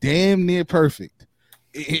damn near perfect.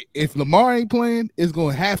 If Lamar ain't playing, it's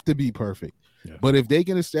going to have to be perfect. Yeah. But if they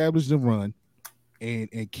can establish the run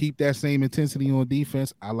and keep that same intensity on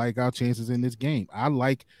defense, I like our chances in this game. I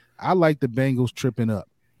like the Bengals tripping up.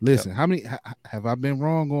 Listen, How many have I been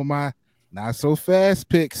wrong on my not so fast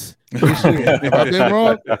picks this year? Have I been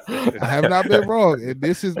wrong? I have not been wrong. And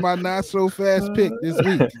this is my not so fast pick this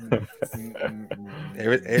week.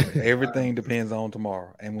 Everything depends on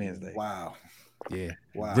tomorrow and Wednesday. Wow. Yeah.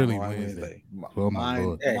 Wow. Really Wednesday.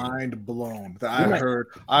 Mind blown.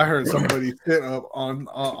 I heard somebody sit up on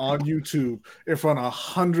YouTube in front of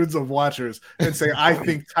hundreds of watchers and say, I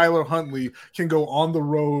think Tyler Huntley can go on the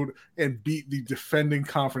road and beat the defending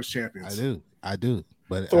conference champions. I do.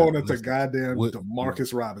 But throwing it to goddamn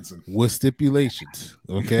Demarcus Robinson with stipulations.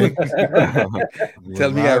 Okay.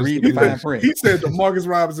 Tell me I read the fine print. He said Demarcus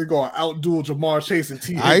Robinson going to outduel Jamar Chase and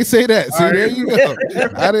T. I ain't say that. See, there you go.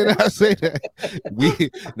 I did not say that.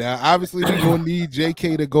 Now obviously we're gonna need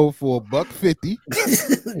JK to go for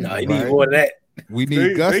 $150. No, he need more than that. We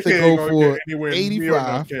need Gus to go for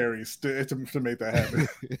 85 carries to make that happen.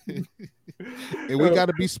 And we got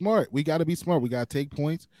to be smart. We got to take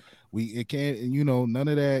points. It can't, none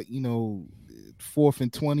of that, 4th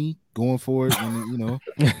and 20 going for it. And,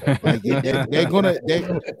 like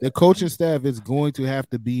the coaching staff is going to have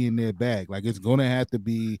to be in their bag. Like it's going to have to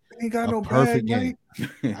be a perfect game.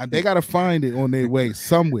 They got to find it on their way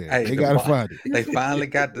somewhere. Hey, they got to find it. They finally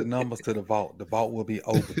got the numbers to the vault. The vault will be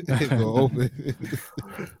open.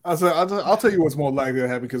 I'll tell you what's more likely to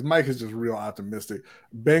happen because Mike is just real optimistic.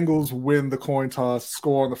 Bengals win the coin toss,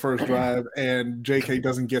 score on the first drive, and JK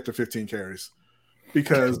doesn't get to 15 carries.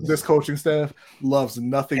 Because this coaching staff loves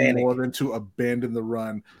nothing more than to abandon the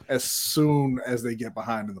run as soon as they get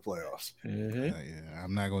behind in the playoffs. Mm-hmm. Yeah,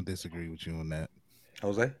 I'm not going to disagree with you on that.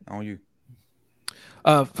 Jose, on you.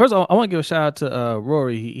 First of all, I want to give a shout out to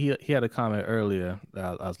Rory. He had a comment earlier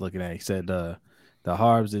that I was looking at. He said the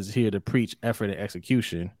Harbs is here to preach effort and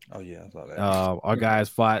execution. Oh yeah, I saw that. Our guys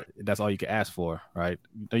fought. That's all you can ask for, right?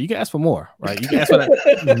 You can ask for more, right? You can ask for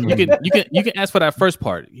that. you can ask for that first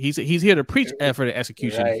part. He's here to preach effort and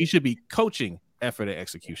execution. Right. He should be coaching effort and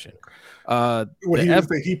execution.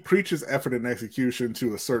 He preaches effort and execution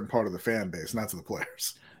to a certain part of the fan base, not to the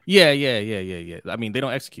players. Yeah. I mean, they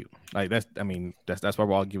don't execute. Like that's why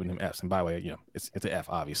we're all giving him Fs. And by the way, it's an F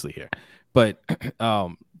obviously here. But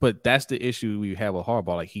that's the issue we have with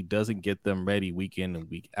Harbaugh. Like he doesn't get them ready week in and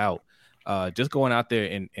week out. Just going out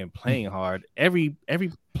there and playing hard. Every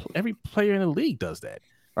player in the league does that,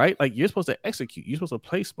 right? Like you're supposed to execute. You're supposed to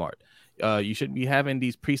play smart. You shouldn't be having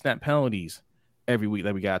these pre-snap penalties every week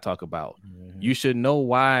that we gotta talk about. Mm-hmm. You should know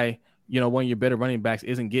why one of your better running backs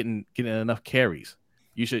isn't getting enough carries.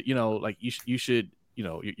 You should your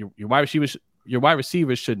wide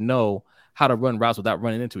receivers should know how to run routes without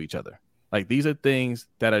running into each other. Like these are things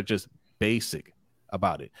that are just basic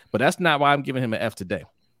about it. But that's not why I'm giving him an F today.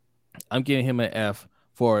 I'm giving him an F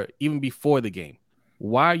for even before the game.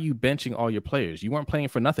 Why are you benching all your players? You weren't playing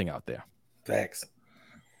for nothing out there. Facts.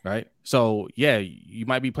 Right? So, yeah, you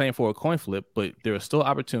might be playing for a coin flip, but there is still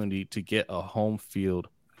opportunity to get a home field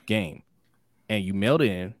game. And you mailed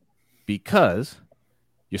in because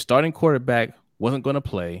your starting quarterback wasn't going to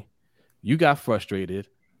play. You got frustrated,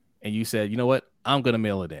 and you said, you know what? I'm going to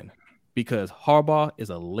mail it in because Harbaugh is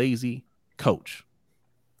a lazy coach.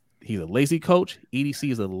 He's a lazy coach.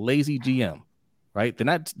 EDC is a lazy GM, right? They're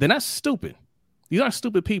not stupid. These aren't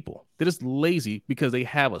stupid people. They're just lazy because they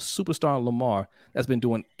have a superstar Lamar that's been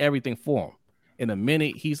doing everything for him. In a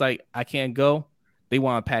minute, he's like, I can't go. They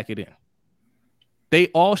want to pack it in. They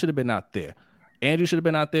all should have been out there. Andrew should have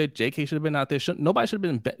been out there. JK should have been out there. Nobody should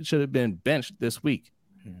have been benched this week,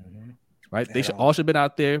 right? They all should have been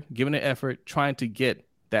out there, giving an effort, trying to get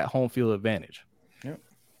that home field advantage. Yep.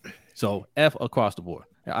 So F across the board.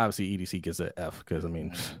 And obviously, EDC gets an F because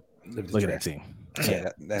look at that team. Yeah,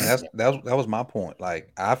 that was my point.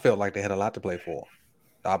 Like I felt like they had a lot to play for.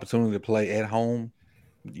 The opportunity to play at home,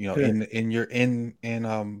 in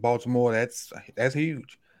Baltimore, that's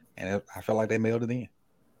huge, and I felt like they mailed it in.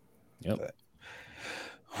 Yep. But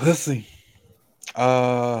we'll see.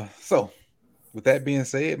 So with that being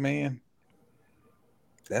said, man,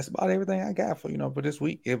 that's about everything I got for for this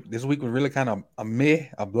week. This week was really kind of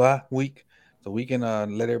a blah week, so we can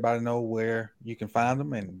let everybody know where you can find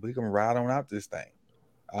them, and we can ride on out this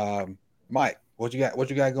thing. Mike, what you got? What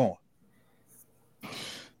you got going?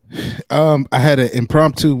 I had an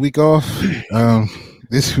impromptu week off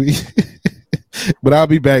this week, but I'll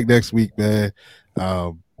be back next week, man.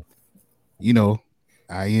 I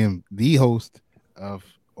am the host of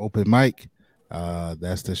Open Mic.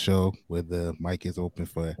 That's the show where the mic is open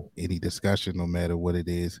for any discussion, no matter what it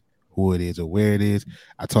is, who it is, or where it is.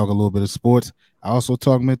 I talk a little bit of sports. I also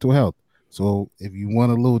talk mental health. So if you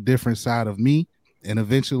want a little different side of me and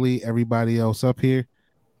eventually everybody else up here,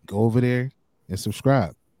 go over there and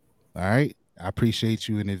subscribe. All right. I appreciate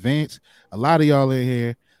you in advance. A lot of y'all in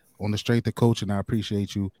here on the Straight to Coach, and I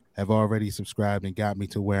appreciate you, have already subscribed and got me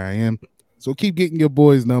to where I am. So keep getting your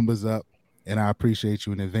boys' numbers up, and I appreciate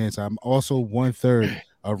you in advance. I'm also 1/3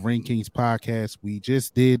 of Ring Kings podcast. We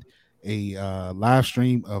just did a live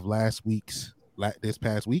stream of this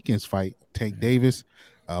past weekend's fight, Tank Davis.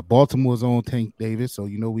 Baltimore's own Tank Davis. So,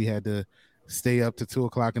 we had to stay up to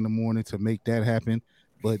 2:00 in the morning to make that happen.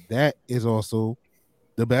 But that is also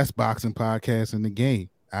the best boxing podcast in the game.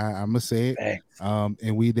 I'm going to say it.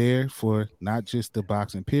 And we there for not just the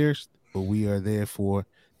boxing peers, but we are there for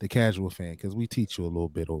the casual fan, because we teach you a little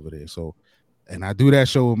bit over there. So, and I do that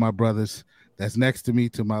show with my brothers that's next to me,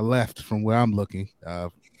 to my left from where I'm looking,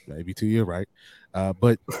 maybe to your right.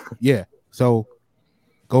 But yeah, so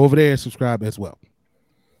go over there and subscribe as well.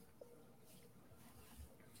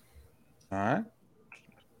 All right.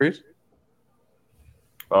 Chris?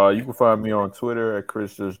 You can find me on Twitter at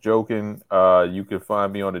Chris Just Joking. You can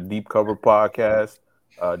find me on the Deep Cover podcast,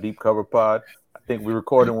 Deep Cover Pod. I think we're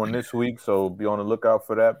recording one this week, so be on the lookout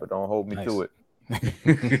for that, but don't hold me to it.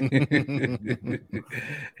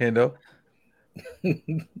 Hendo?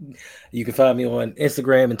 You can find me on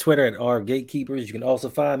Instagram and Twitter at rgatekeepers. You can also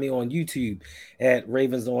find me on YouTube at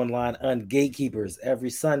Ravens Online Ungatekeepers every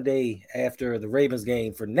Sunday after the Ravens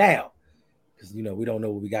game for now, because we don't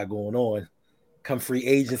know what we got going on come free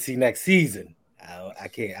agency next season. I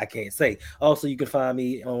can't say. Also, you can find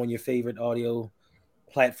me on your favorite audio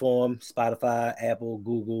platform, Spotify, Apple,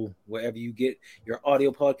 Google, wherever you get your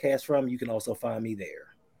audio podcast from. You can also find me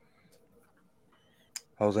there.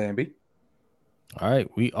 Jose and B. All right,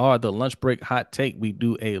 we are the Lunch Break Hot Take. We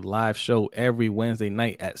do a live show every Wednesday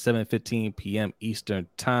night at 7:15 p.m. Eastern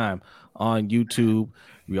Time on YouTube.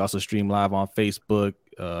 We also stream live on Facebook,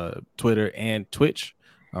 Twitter, and Twitch.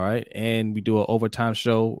 All right, and we do an overtime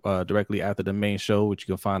show directly after the main show, which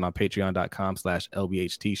you can find on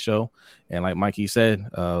patreon.com/LBHT show. And like Mikey said,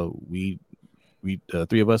 we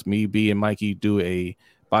three of us, me, B, and Mikey, do a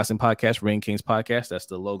boxing podcast, Ring Kings podcast. That's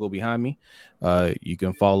the logo behind me. You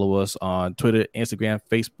can follow us on Twitter, Instagram,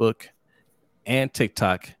 Facebook, and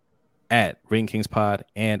TikTok at Ring Kings Pod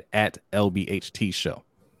and at LBHT Show.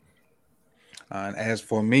 And as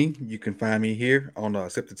for me, you can find me here on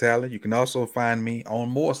Sip to Tally. You can also find me on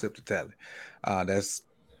More Sip to Tally. That's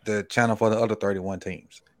the channel for the other 31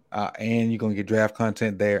 teams. And you're going to get draft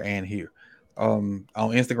content there and here. On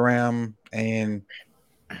Instagram and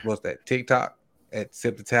TikTok at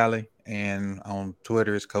Sip to Tally. And on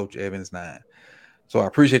Twitter is Coach Evans 9. So I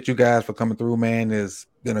appreciate you guys for coming through, man. It's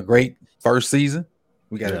been a great first season.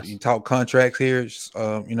 We got to talk contracts here,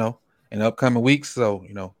 in the upcoming weeks. So,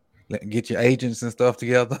 get your agents and stuff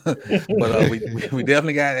together. But we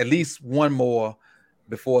definitely got at least one more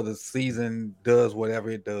before the season does whatever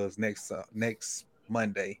it does next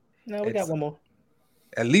Monday. No, we got one more.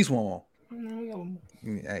 At least one more. No, we got one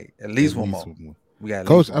more. Hey, at least one more. We got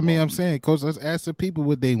Coach. I'm saying, Coach, let's ask the people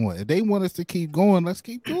what they want. If they want us to keep going, let's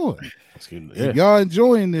keep going. If y'all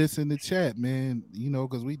enjoying this in the chat, man,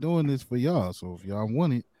 because we doing this for y'all. So if y'all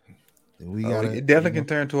want it, we got it. Definitely can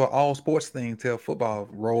turn to an all sports thing till football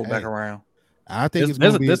rolls back around. I think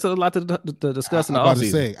there's a lot to discuss in the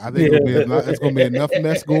offseason. I think it's going to be enough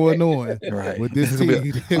mess going on with this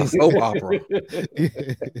team. A soap opera,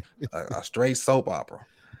 a straight soap opera.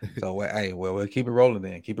 So we'll keep it rolling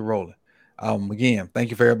then. Keep it rolling. Again,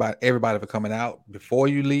 thank you for everybody for coming out. Before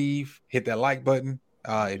you leave, hit that like button.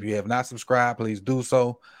 If you have not subscribed, please do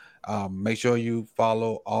so. Make sure you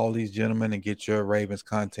follow all these gentlemen and get your Ravens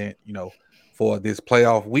content, for this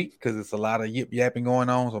playoff week, because it's a lot of yip yapping going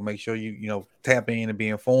on. So make sure you tap in and be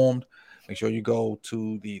informed. Make sure you go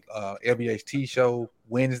to the LBHT show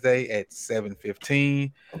Wednesday at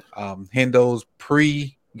 7:15. Hendo's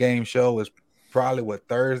pre-game show is probably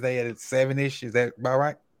Thursday at 7-ish. Is that about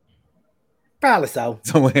right? Probably so.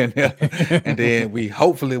 Somewhere in there. And then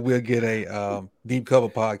we'll get a deep cover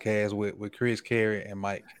podcast with Chris, Carey, and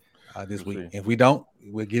Mike. this We'll week. see. If we don't,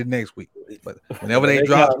 we'll get it next week. But whenever they There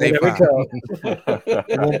drop, they they come, fine. there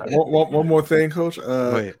they come. One more thing, Coach.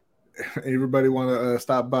 Go ahead. Everybody want to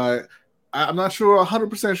stop by. I'm not sure,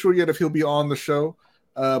 100% sure yet if he'll be on the show,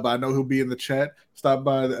 but I know he'll be in the chat. Stop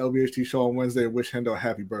by the LBHT show on Wednesday and wish Hendo a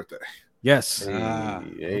happy birthday. Yes.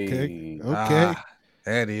 Okay.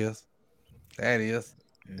 That is.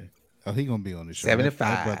 Oh, he gonna be on the show.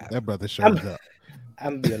 75. That brother shows up.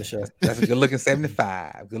 I'm gonna be on the show. That's a good looking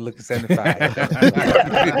 75. Good looking 75.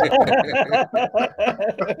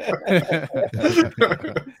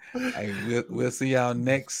 Hey, we'll see y'all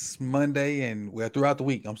next Monday and throughout the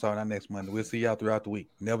week. I'm sorry, not next Monday. We'll see y'all throughout the week.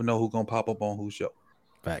 Never know who's gonna pop up on whose show.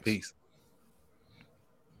 Facts. Peace.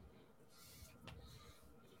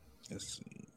 Let's see.